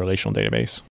a relational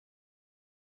database.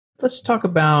 Let's talk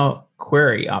about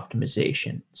query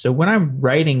optimization. So when I'm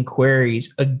writing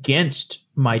queries against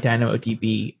my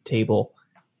DynamoDB table,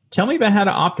 tell me about how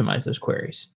to optimize those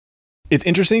queries. It's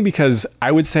interesting because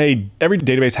I would say every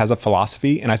database has a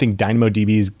philosophy, and I think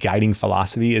DynamoDB's guiding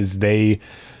philosophy is they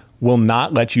will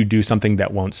not let you do something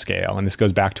that won't scale. And this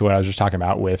goes back to what I was just talking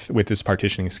about with this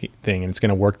partitioning thing, and it's going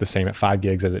to work the same at 5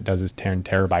 gigs as it does as 10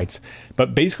 terabytes.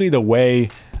 But basically the way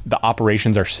the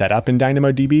operations are set up in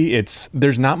DynamoDB,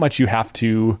 there's not much you have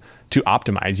to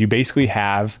optimize. You basically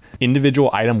have individual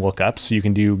item lookups. So you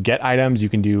can do get items, you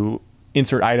can do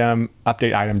insert item,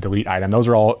 update item, delete item. Those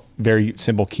are all very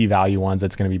simple key value ones.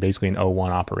 That's going to be basically an O1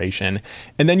 operation.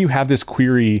 And then you have this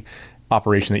query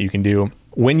operation that you can do.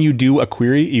 When you do a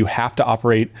query, you have to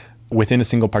operate within a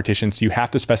single partition. So you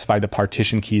have to specify the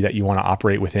partition key that you want to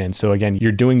operate within. So again,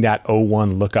 you're doing that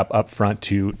O1 lookup up front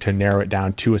to narrow it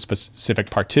down to a specific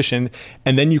partition.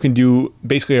 And then you can do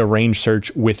basically a range search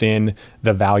within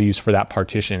the values for that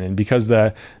partition. And because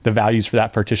the values for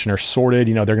that partition are sorted,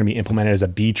 they're going to be implemented as a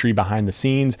B tree behind the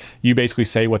scenes. You basically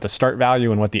say what the start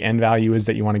value and what the end value is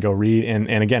that you want to go read. And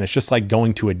again, it's just like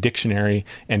going to a dictionary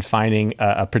and finding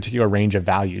a particular range of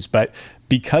values. But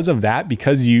because of that,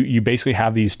 because you basically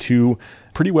have these two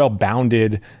pretty well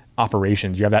bounded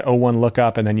operations, you have that O1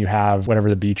 lookup, and then you have whatever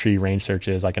the B tree range search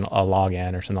is, like a log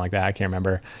n or something like that. I can't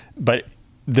remember. But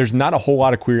there's not a whole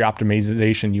lot of query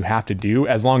optimization you have to do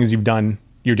as long as you've done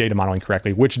your data modeling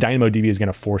correctly, which DynamoDB is going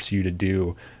to force you to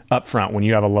do up front when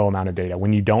you have a low amount of data.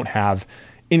 When you don't have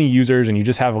any users and you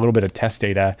just have a little bit of test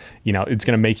data, it's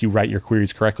going to make you write your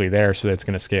queries correctly there so that it's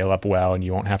going to scale up well and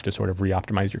you won't have to sort of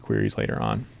re-optimize your queries later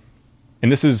on.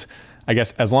 And this is, I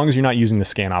guess, as long as you're not using the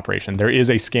scan operation. There is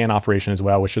a scan operation as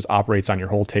well, which just operates on your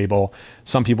whole table.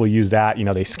 Some people use that,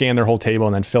 they scan their whole table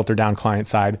and then filter down client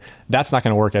side. That's not going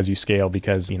to work as you scale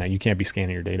because, you can't be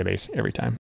scanning your database every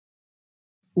time.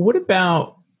 What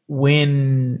about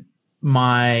when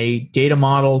my data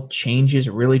model changes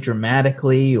really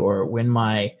dramatically, or when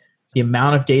the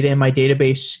amount of data in my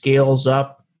database scales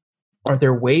up? Are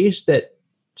there ways that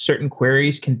certain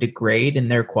queries can degrade in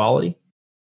their quality?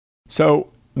 So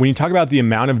when you talk about the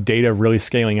amount of data really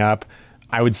scaling up,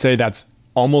 I would say that's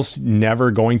almost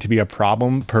never going to be a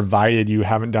problem, provided you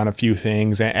haven't done a few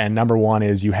things. And number one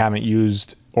is you haven't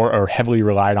used or heavily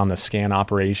relied on the scan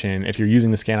operation. If you're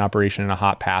using the scan operation in a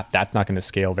hot path, that's not going to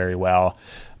scale very well.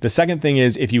 The second thing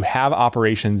is if you have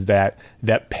operations that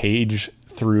page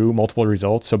through multiple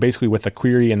results. So basically with the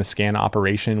query and the scan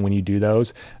operation, when you do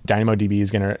those, DynamoDB is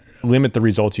going to limit the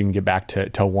results you can get back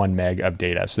to 1 meg of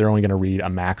data. So they're only going to read a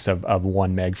max of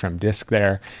 1 meg from disk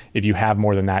there. If you have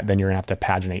more than that, then you're going to have to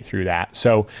paginate through that.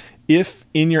 So if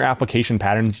in your application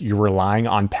patterns, you're relying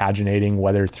on paginating,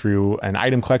 whether through an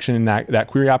item collection in that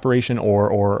query operation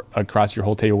or across your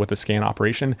whole table with the scan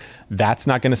operation, that's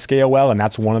not going to scale well. And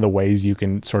that's one of the ways you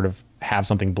can sort of have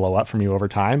something blow up from you over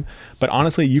time. But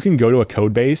honestly, you can go to a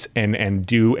code base and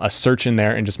do a search in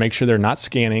there and just make sure they're not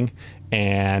scanning.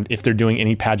 And if they're doing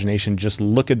any pagination, just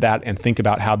look at that and think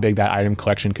about how big that item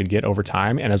collection could get over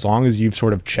time. And as long as you've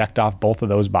sort of checked off both of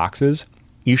those boxes,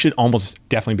 you should almost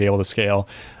definitely be able to scale.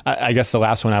 I guess the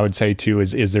last one I would say too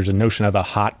is there's a notion of a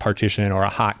hot partition or a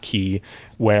hot key,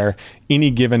 where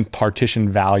any given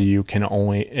partition value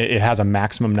it has a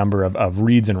maximum number of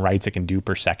reads and writes it can do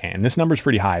per second. And this number is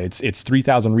pretty high. It's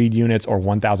 3,000 read units or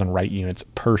 1,000 write units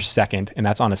per second. And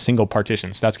that's on a single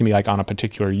partition. So that's gonna be like on a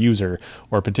particular user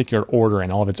or a particular order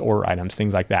and all of its order items,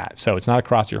 things like that. So it's not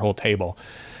across your whole table.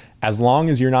 As long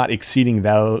as you're not exceeding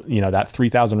that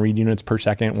 3,000 read units per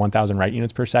second, 1,000 write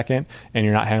units per second, and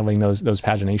you're not handling those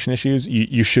pagination issues,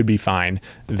 you should be fine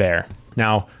there.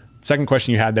 Now, second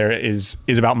question you had there is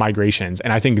about migrations.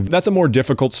 And I think that's a more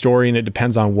difficult story, and it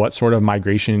depends on what sort of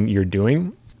migration you're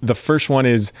doing. The first one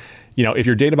is, if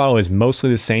your data model is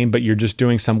mostly the same, but you're just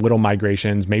doing some little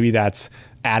migrations, maybe that's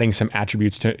adding some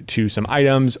attributes to some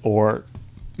items, or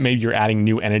maybe you're adding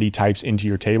new entity types into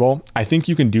your table. I think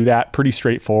you can do that pretty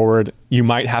straightforward. You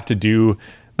might have to do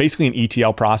basically an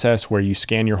ETL process where you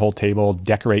scan your whole table,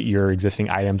 decorate your existing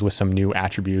items with some new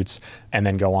attributes, and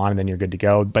then go on, and then you're good to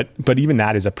go. But even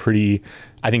that is a pretty,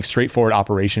 I think, straightforward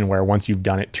operation where once you've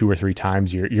done it 2 or 3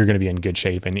 times, you're going to be in good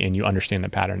shape and you understand the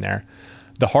pattern there.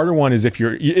 The harder one is if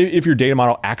your data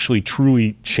model actually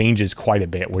truly changes quite a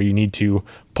bit, where you need to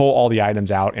pull all the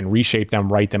items out and reshape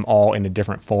them, write them all in a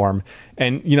different form.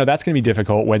 And that's going to be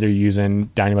difficult whether you're using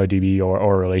DynamoDB or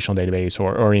a relational database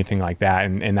or anything like that.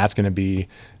 And that's going to be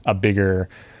a bigger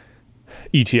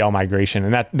ETL migration.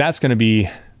 And that's going to be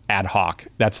ad hoc.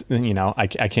 That's, I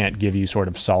can't give you sort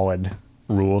of solid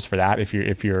rules for that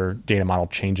if your data model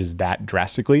changes that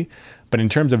drastically. But in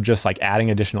terms of just like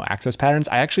adding additional access patterns,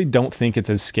 I actually don't think it's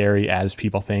as scary as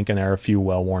people think. And there are a few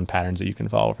well-worn patterns that you can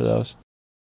follow for those.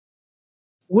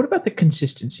 What about the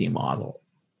consistency model?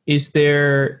 Is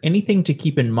there anything to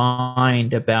keep in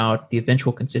mind about the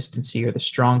eventual consistency or the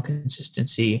strong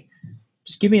consistency?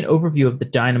 Just give me an overview of the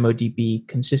DynamoDB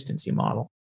consistency model.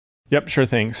 Yep, sure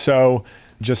thing. So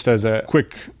just as a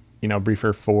quick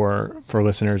briefer for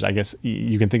listeners, I guess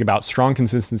you can think about strong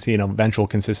consistency and eventual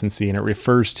consistency. And it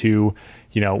refers to,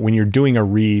 when you're doing a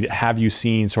read, have you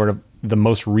seen sort of the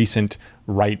most recent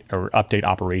write or update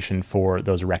operation for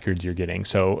those records you're getting.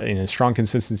 So in a strong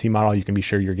consistency model, you can be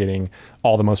sure you're getting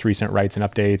all the most recent writes and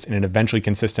updates. In an eventually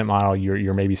consistent model,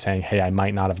 you're maybe saying, hey, I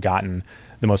might not have gotten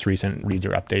the most recent reads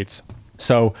or updates.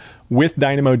 So with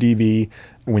DynamoDB,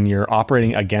 when you're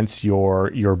operating against your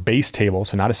base table,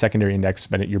 so not a secondary index,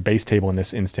 but your base table in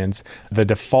this instance, the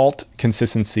default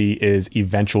consistency is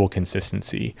eventual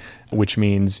consistency, which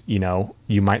means,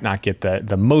 you might not get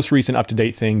the most recent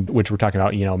up-to-date thing, which we're talking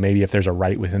about, maybe if there's a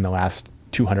write within the last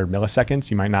 200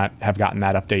 milliseconds, you might not have gotten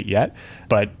that update yet,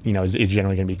 but, it's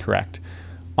generally going to be correct.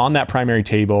 On that primary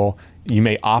table, you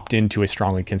may opt into a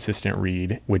strongly consistent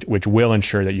read, which will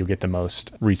ensure that you'll get the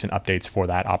most recent updates for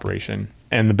that operation.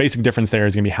 And the basic difference there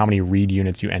is going to be how many read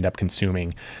units you end up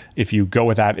consuming. If you go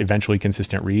with that eventually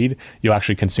consistent read, you'll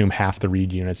actually consume half the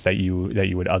read units that you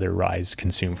would otherwise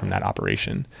consume from that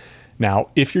operation. Now,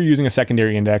 if you're using a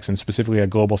secondary index, and specifically a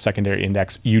global secondary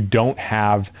index, you don't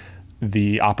have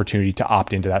the opportunity to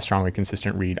opt into that strongly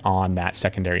consistent read on that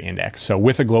secondary index. So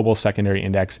with a global secondary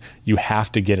index, you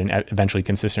have to get an eventually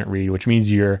consistent read, which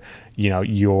means you're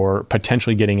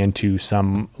potentially getting into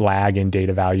some lag in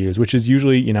data values, which is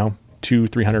usually,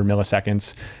 200-300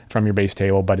 milliseconds from your base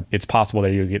table, but it's possible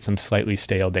that you'll get some slightly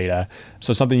stale data.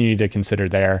 So something you need to consider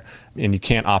there, and you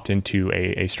can't opt into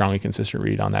a strongly consistent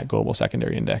read on that global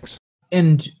secondary index.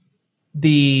 And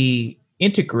the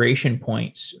integration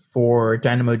points for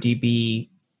DynamoDB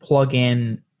plug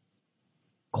in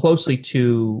closely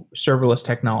to serverless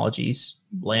technologies,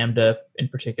 Lambda in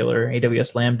particular,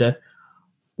 AWS Lambda.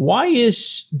 Why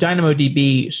is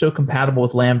DynamoDB so compatible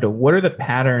with Lambda? What are the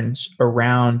patterns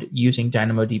around using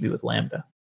DynamoDB with Lambda?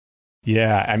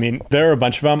 Yeah, there are a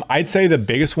bunch of them. I'd say the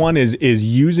biggest one is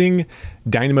using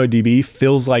DynamoDB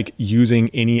feels like using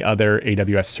any other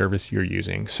AWS service you're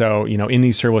using. So, in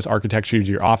these serverless architectures,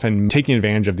 you're often taking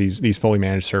advantage of these fully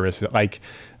managed services like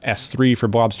S3 for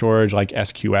blob storage, like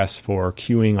SQS for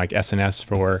queuing, like SNS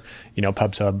for,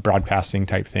 PubSub broadcasting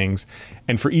type things.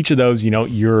 And for each of those,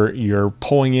 you're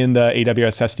pulling in the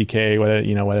AWS SDK,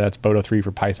 whether that's Boto3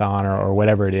 for Python or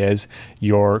whatever it is,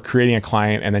 you're creating a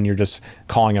client and then you're just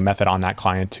calling a method on that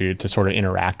client to sort of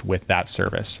interact with that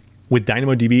service. With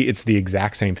DynamoDB, it's the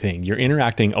exact same thing. You're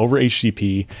interacting over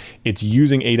HTTP. It's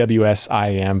using AWS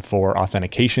IAM for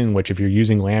authentication, which if you're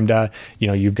using Lambda,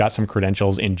 you've got some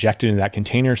credentials injected into that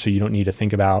container, so you don't need to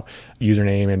think about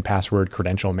username and password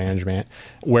credential management.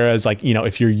 Whereas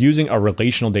if you're using a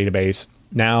relational database,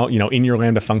 now, in your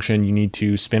Lambda function, you need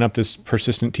to spin up this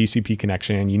persistent TCP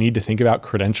connection. You need to think about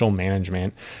credential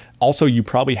management. Also, you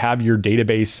probably have your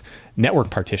database network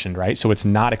partitioned, right? So it's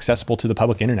not accessible to the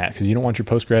public internet because you don't want your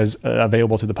Postgres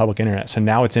available to the public internet. So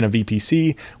now it's in a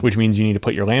VPC, which means you need to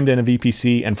put your Lambda in a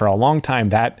VPC. And for a long time,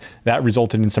 that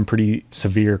resulted in some pretty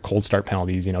severe cold start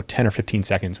penalties, 10 or 15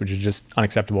 seconds, which is just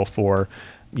unacceptable for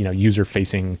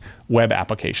user-facing web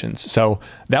applications. So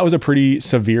that was a pretty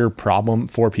severe problem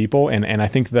for people. And I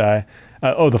think the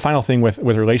final thing with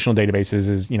relational databases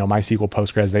is, MySQL,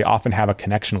 Postgres, they often have a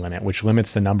connection limit, which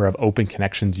limits the number of open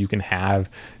connections you can have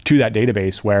to that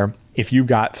database, where if you've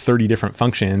got 30 different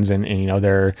functions and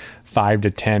there are 5 to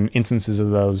 10 instances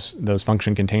of those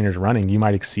function containers running, you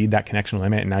might exceed that connection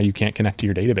limit and now you can't connect to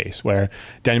your database, where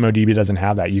DynamoDB doesn't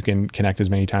have that. You can connect as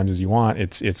many times as you want.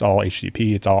 It's all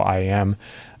HTTP, it's all IAM.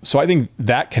 So I think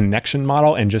that connection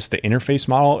model and just the interface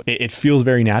model, it feels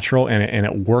very natural and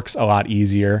it works a lot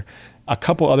easier. A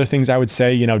couple other things I would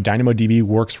say, DynamoDB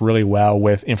works really well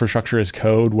with infrastructure as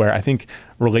code, where I think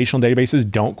relational databases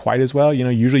don't quite as well.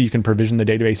 Usually you can provision the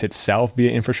database itself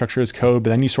via infrastructure as code,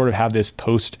 but then you sort of have this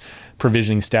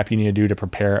post-provisioning step you need to do to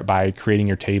prepare it by creating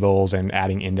your tables and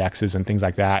adding indexes and things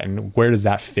like that. And where does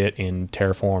that fit in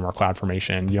Terraform or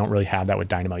CloudFormation? You don't really have that with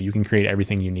Dynamo. You can create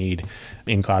everything you need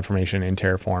in CloudFormation and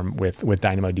Terraform with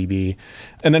DynamoDB.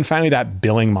 And then finally, that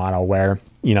billing model where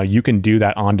you can do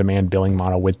that on-demand billing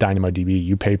model with DynamoDB.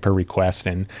 You pay per request,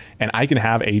 and I can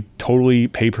have a totally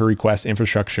pay per request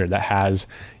infrastructure that has,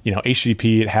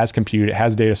 HTTP, it has compute, it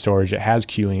has data storage, it has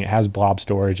queuing, it has blob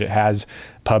storage, it has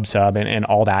PubSub and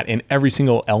all that. And every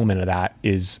single element of that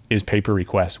is pay per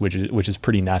request, which is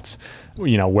pretty nuts.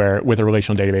 Where with a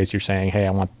relational database, you're saying, hey, I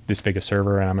want this big a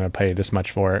server and I'm going to pay this much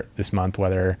for it this month,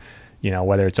 whether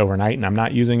it's overnight and I'm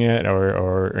not using it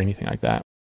or anything like that.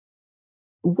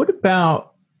 What about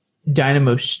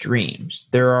Dynamo streams?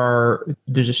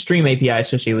 There's a stream API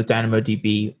associated with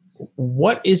DynamoDB.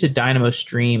 What is a Dynamo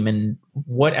stream and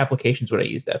what applications would I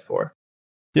use that for?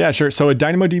 Yeah, sure. So a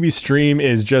DynamoDB stream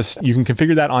is just, you can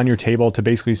configure that on your table to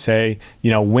basically say,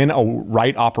 when a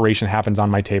write operation happens on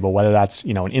my table, whether that's,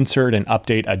 an insert, an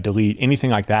update, a delete, anything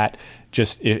like that,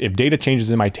 just if data changes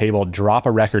in my table, drop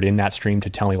a record in that stream to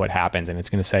tell me what happens. And it's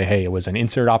going to say, hey, it was an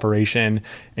insert operation,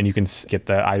 and you can get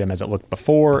the item as it looked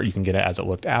before, you can get it as it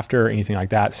looked after, anything like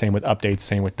that. Same with updates,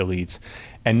 same with deletes.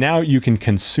 And now you can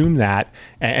consume that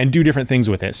and do different things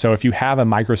with it. So if you have a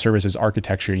microservices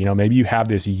architecture, maybe you have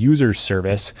this user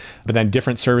service, but then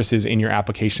different services in your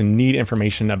application need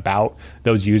information about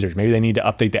those users. Maybe they need to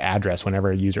update the address whenever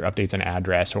a user updates an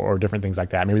address or different things like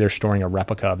that. Maybe they're storing a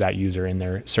replica of that user in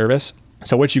their service.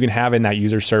 So what you can have in that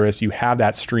user service, you have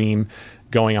that stream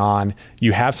going on,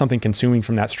 you have something consuming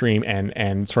from that stream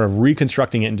and sort of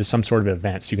reconstructing it into some sort of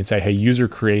event. So you can say, hey, user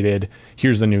created,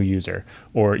 here's the new user,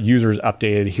 or users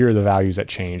updated, here are the values that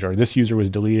change, or this user was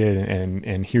deleted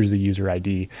and here's the user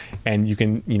ID. And you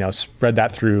can, spread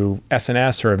that through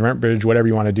SNS or EventBridge, whatever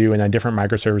you want to do, and then different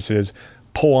microservices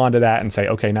pull onto that and say,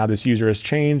 okay, now this user has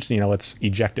changed, let's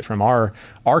eject it from our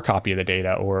copy of the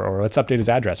data, or let's update his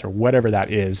address, or whatever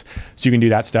that is. So you can do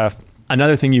that stuff.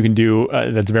 Another thing you can do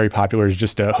that's very popular is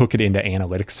just to hook it into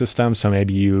analytics systems. So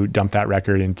maybe you dump that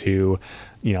record into,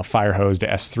 Firehose to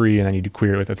S3, and then you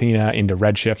query it with Athena into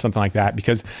Redshift, something like that.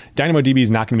 Because DynamoDB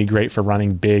is not going to be great for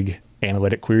running big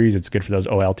analytic queries. It's good for those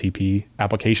OLTP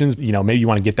applications. Maybe you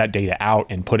want to get that data out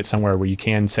and put it somewhere where you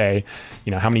can say,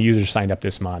 how many users signed up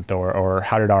this month, or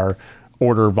how did our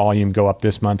order volume go up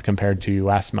this month compared to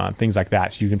last month, things like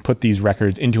that. So you can put these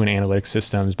records into an analytics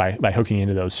systems by hooking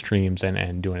into those streams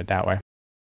and doing it that way.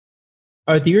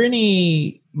 Are there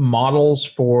any models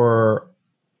for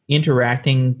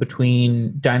interacting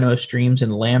between Dynamo streams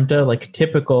and Lambda, like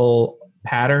typical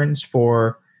patterns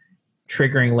for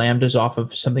triggering Lambdas off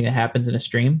of something that happens in a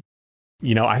stream?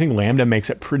 I think Lambda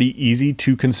makes it pretty easy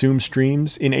to consume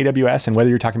streams in AWS. And whether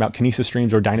you're talking about Kinesis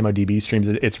streams or DynamoDB streams,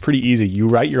 it's pretty easy. You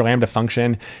write your Lambda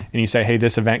function and you say, hey,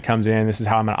 this event comes in, this is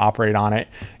how I'm going to operate on it.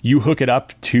 You hook it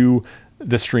up to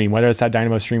the stream, whether it's that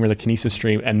Dynamo stream or the Kinesis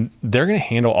stream, and they're going to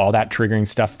handle all that triggering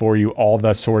stuff for you, all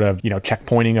the sort of,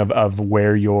 checkpointing of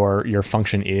where your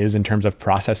function is in terms of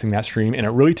processing that stream. And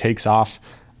it really takes off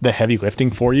the heavy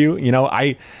lifting for you.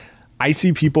 I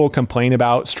see people complain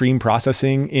about stream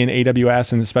processing in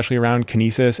AWS and especially around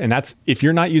Kinesis. And that's, if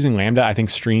you're not using Lambda, I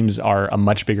think streams are a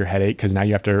much bigger headache because now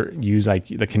you have to use like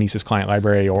the Kinesis client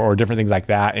library or different things like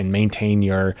that and maintain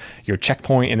your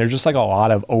checkpoint. And there's just like a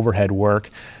lot of overhead work.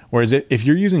 Whereas if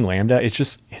you're using Lambda,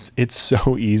 it's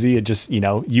so easy. It just,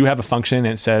 you have a function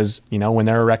and it says, when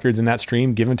there are records in that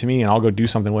stream, give them to me and I'll go do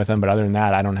something with them. But other than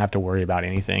that, I don't have to worry about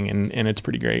anything. And it's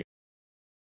pretty great.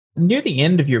 Near the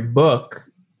end of your book,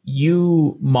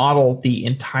 you modeled the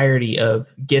entirety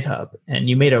of GitHub, and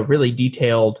you made a really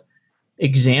detailed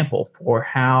example for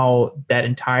how that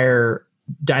entire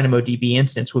DynamoDB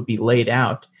instance would be laid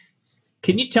out.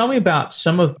 Can you tell me about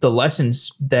some of the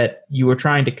lessons that you were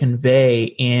trying to convey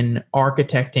in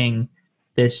architecting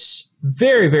this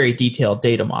very, very detailed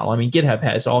data model? I mean, GitHub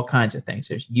has all kinds of things.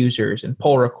 There's users and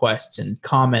pull requests and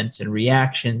comments and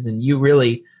reactions, and you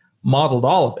really modeled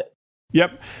all of it.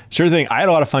 Yep, sure thing. I had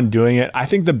a lot of fun doing it. I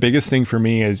think the biggest thing for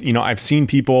me is, I've seen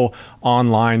people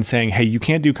online saying, hey, you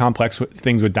can't do complex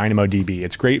things with DynamoDB.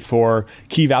 It's great for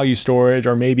key value storage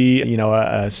or maybe,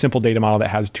 a simple data model that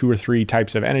has 2 or 3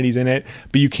 types of entities in it,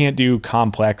 but you can't do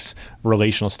complex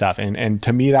relational stuff. And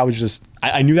to me, that was just,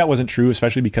 I knew that wasn't true,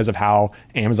 especially because of how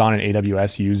Amazon and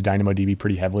AWS use DynamoDB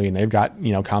pretty heavily, and they've got,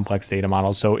 complex data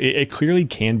models. So it clearly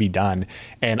can be done.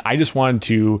 And I just wanted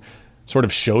to sort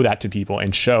of show that to people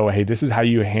and show, hey, this is how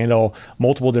you handle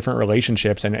multiple different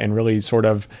relationships and really sort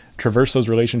of traverse those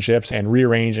relationships and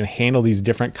rearrange and handle these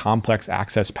different complex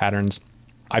access patterns.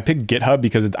 I picked GitHub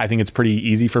because I think it's pretty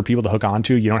easy for people to hook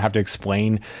onto. You don't have to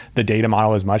explain the data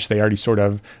model as much. They already sort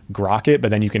of grok it,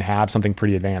 but then you can have something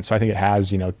pretty advanced. So I think it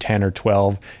has, 10 or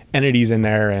 12 entities in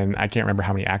there, and I can't remember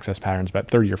how many access patterns, but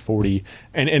 30 or 40.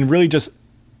 And really just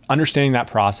understanding that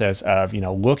process of,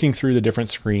 looking through the different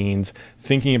screens,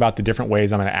 thinking about the different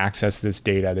ways I'm going to access this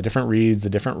data, the different reads, the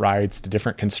different writes, the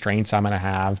different constraints I'm going to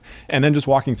have, and then just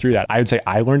walking through that. I would say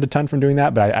I learned a ton from doing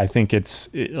that, but I think that's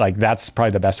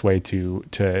probably the best way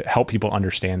to help people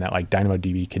understand that like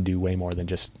DynamoDB can do way more than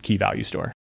just key value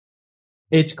store.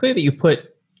 It's clear that you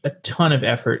put a ton of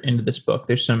effort into this book.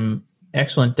 There's some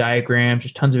excellent diagrams,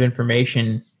 there's tons of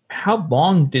information. How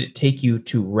long did it take you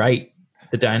to write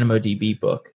the DynamoDB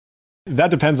book?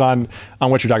 That depends on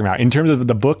what you're talking about. In terms of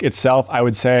the book itself, I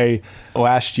would say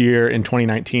last year in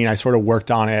 2019, I sort of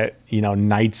worked on it,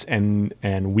 nights and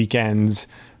weekends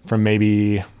from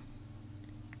maybe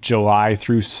July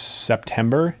through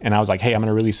September. And I was like, hey, I'm going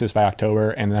to release this by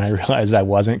October. And then I realized I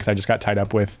wasn't, because I just got tied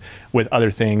up with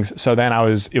other things. So then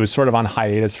it was sort of on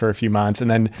hiatus for a few months. And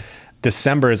then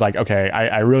December is like, okay,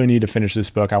 I really need to finish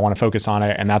this book. I want to focus on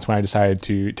it. And that's when I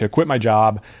decided to quit my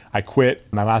job. I quit.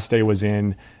 My last day was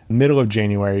in middle of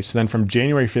January. So then from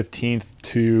January 15th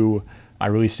to, I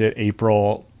released it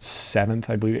April 7th,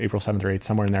 I believe, April 7th or 8th,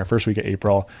 somewhere in there, first week of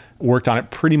April. Worked on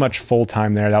it pretty much full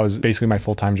time there. That was basically my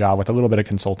full-time job with a little bit of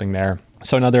consulting there.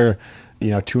 So another,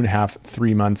 2.5,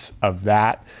 3 months of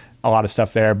that, a lot of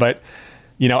stuff there. But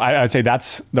I would say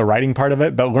that's the writing part of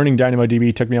it, but learning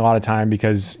DynamoDB took me a lot of time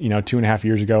because, 2.5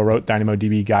 years ago, wrote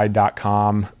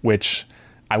DynamoDBguide.com, which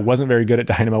I wasn't very good at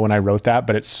Dynamo when I wrote that,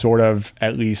 but it's sort of,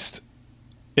 at least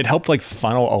it helped like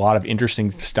funnel a lot of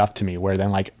interesting stuff to me, where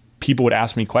then like people would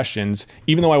ask me questions,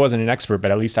 even though I wasn't an expert, but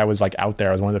at least I was like out there.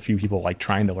 I was one of the few people like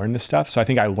trying to learn this stuff. So I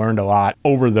think I learned a lot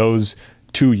over those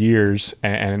 2 years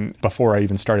and before I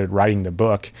even started writing the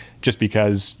book, just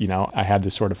because, I had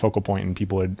this sort of focal point and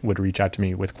people would reach out to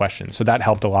me with questions. So that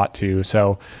helped a lot too.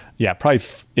 So yeah, probably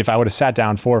if I would have sat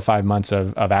down 4 or 5 months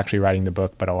of actually writing the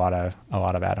book, but a lot of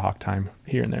ad hoc time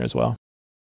here and there as well.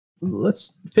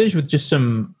 Let's finish with just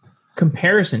some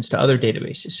comparisons to other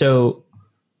databases. So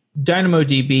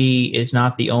DynamoDB is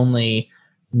not the only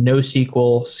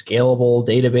NoSQL scalable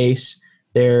database.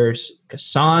 There's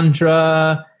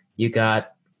Cassandra, you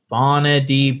got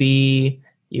FaunaDB,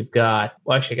 you've got,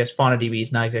 well, actually, I guess FaunaDB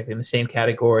is not exactly in the same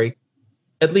category.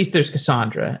 At least there's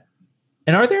Cassandra.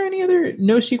 And are there any other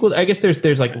NoSQL? I guess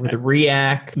there's like with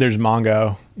React. There's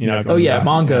Mongo. Mongo,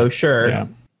 yeah. Sure. Yeah.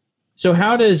 So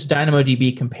how does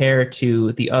DynamoDB compare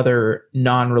to the other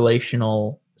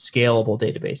non-relational scalable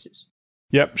databases?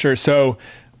 Yep, sure. So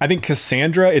I think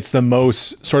Cassandra, it's the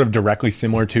most sort of directly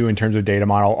similar to in terms of data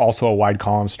model, also a wide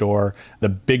column store. The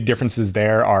big differences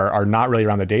there are not really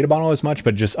around the data model as much,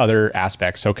 but just other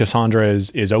aspects. So Cassandra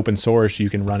is open source. You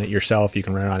can run it yourself. You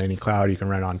can run it on any cloud. You can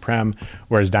run it on-prem,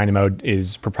 whereas Dynamo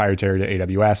is proprietary to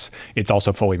AWS. It's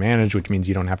also fully managed, which means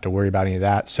you don't have to worry about any of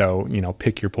that. So,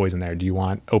 pick your poison there. Do you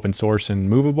want open source and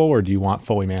movable, or do you want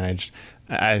fully managed?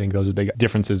 I think those are big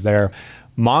differences there.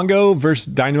 Mongo versus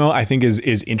Dynamo, I think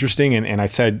is interesting. And I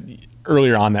said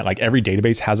earlier on that like every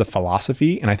database has a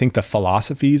philosophy. And I think the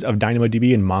philosophies of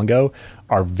DynamoDB and Mongo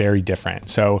are very different.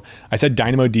 So I said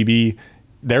DynamoDB,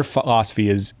 their philosophy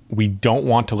is we don't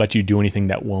want to let you do anything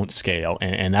that won't scale.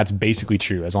 And that's basically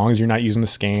true. As long as you're not using the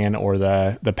scan or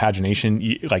the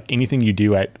pagination, like anything you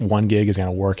do at 1 gig is going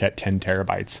to work at 10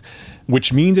 terabytes,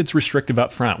 which means it's restrictive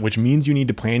up front, which means you need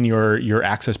to plan your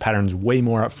access patterns way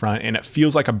more up front. And it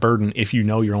feels like a burden if you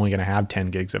know you're only going to have 10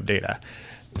 gigs of data.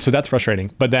 So that's frustrating.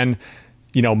 But then,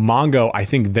 Mongo, I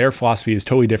think their philosophy is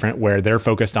totally different, where they're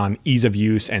focused on ease of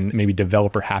use and maybe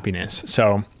developer happiness.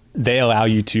 So they allow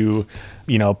you to,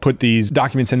 put these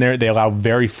documents in there. They allow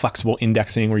very flexible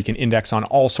indexing where you can index on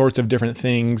all sorts of different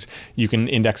things. You can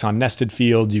index on nested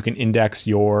fields. You can index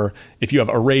if you have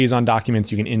arrays on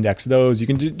documents, you can index those. You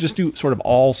can just do sort of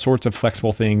all sorts of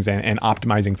flexible things and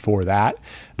optimizing for that.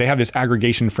 They have this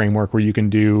aggregation framework where you can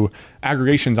do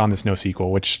aggregations on this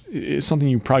NoSQL, which is something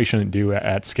you probably shouldn't do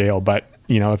at scale. But,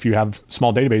 if you have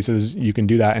small databases, you can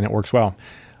do that and it works well.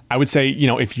 I would say,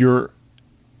 if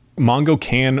Mongo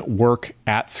can work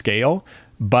at scale,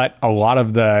 but a lot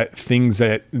of the things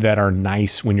that are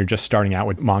nice when you're just starting out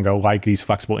with Mongo, like these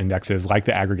flexible indexes, like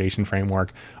the aggregation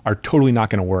framework, are totally not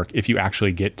going to work if you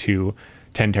actually get to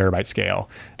 10 terabyte scale.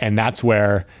 And that's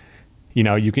where,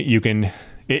 you can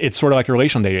it's sort of like a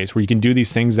relational database where you can do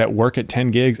these things that work at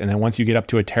 10 gigs. And then once you get up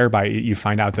to a terabyte, you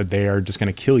find out that they are just going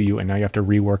to kill you. And now you have to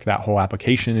rework that whole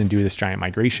application and do this giant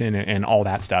migration and all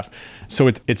that stuff. So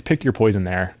it's pick your poison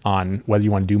there on whether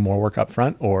you want to do more work up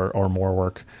front or more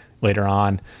work later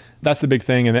on. That's the big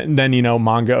thing. And then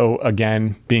Mongo,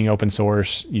 again, being open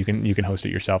source, you can host it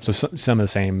yourself. So some of the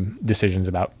same decisions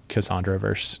about Cassandra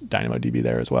versus DynamoDB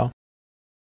there as well.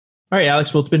 All right,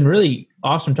 Alex. Well, it's been really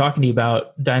awesome talking to you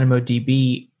about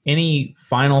DynamoDB. Any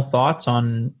final thoughts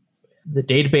on the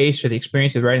database or the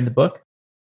experience of writing the book?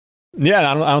 Yeah,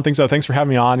 I don't think so. Thanks for having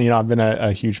me on. I've been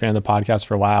a huge fan of the podcast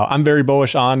for a while. I'm very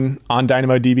bullish on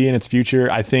DynamoDB and its future.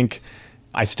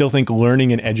 I still think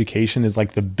learning and education is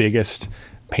like the biggest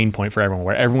pain point for everyone,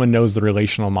 where everyone knows the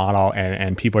relational model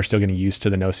and people are still getting used to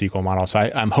the NoSQL model.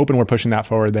 So I'm hoping we're pushing that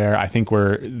forward there. I think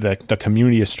the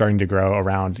community is starting to grow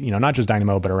around, not just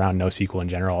Dynamo, but around NoSQL in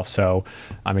general. So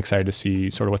I'm excited to see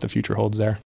sort of what the future holds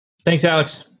there. Thanks,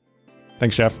 Alex.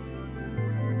 Thanks, Jeff.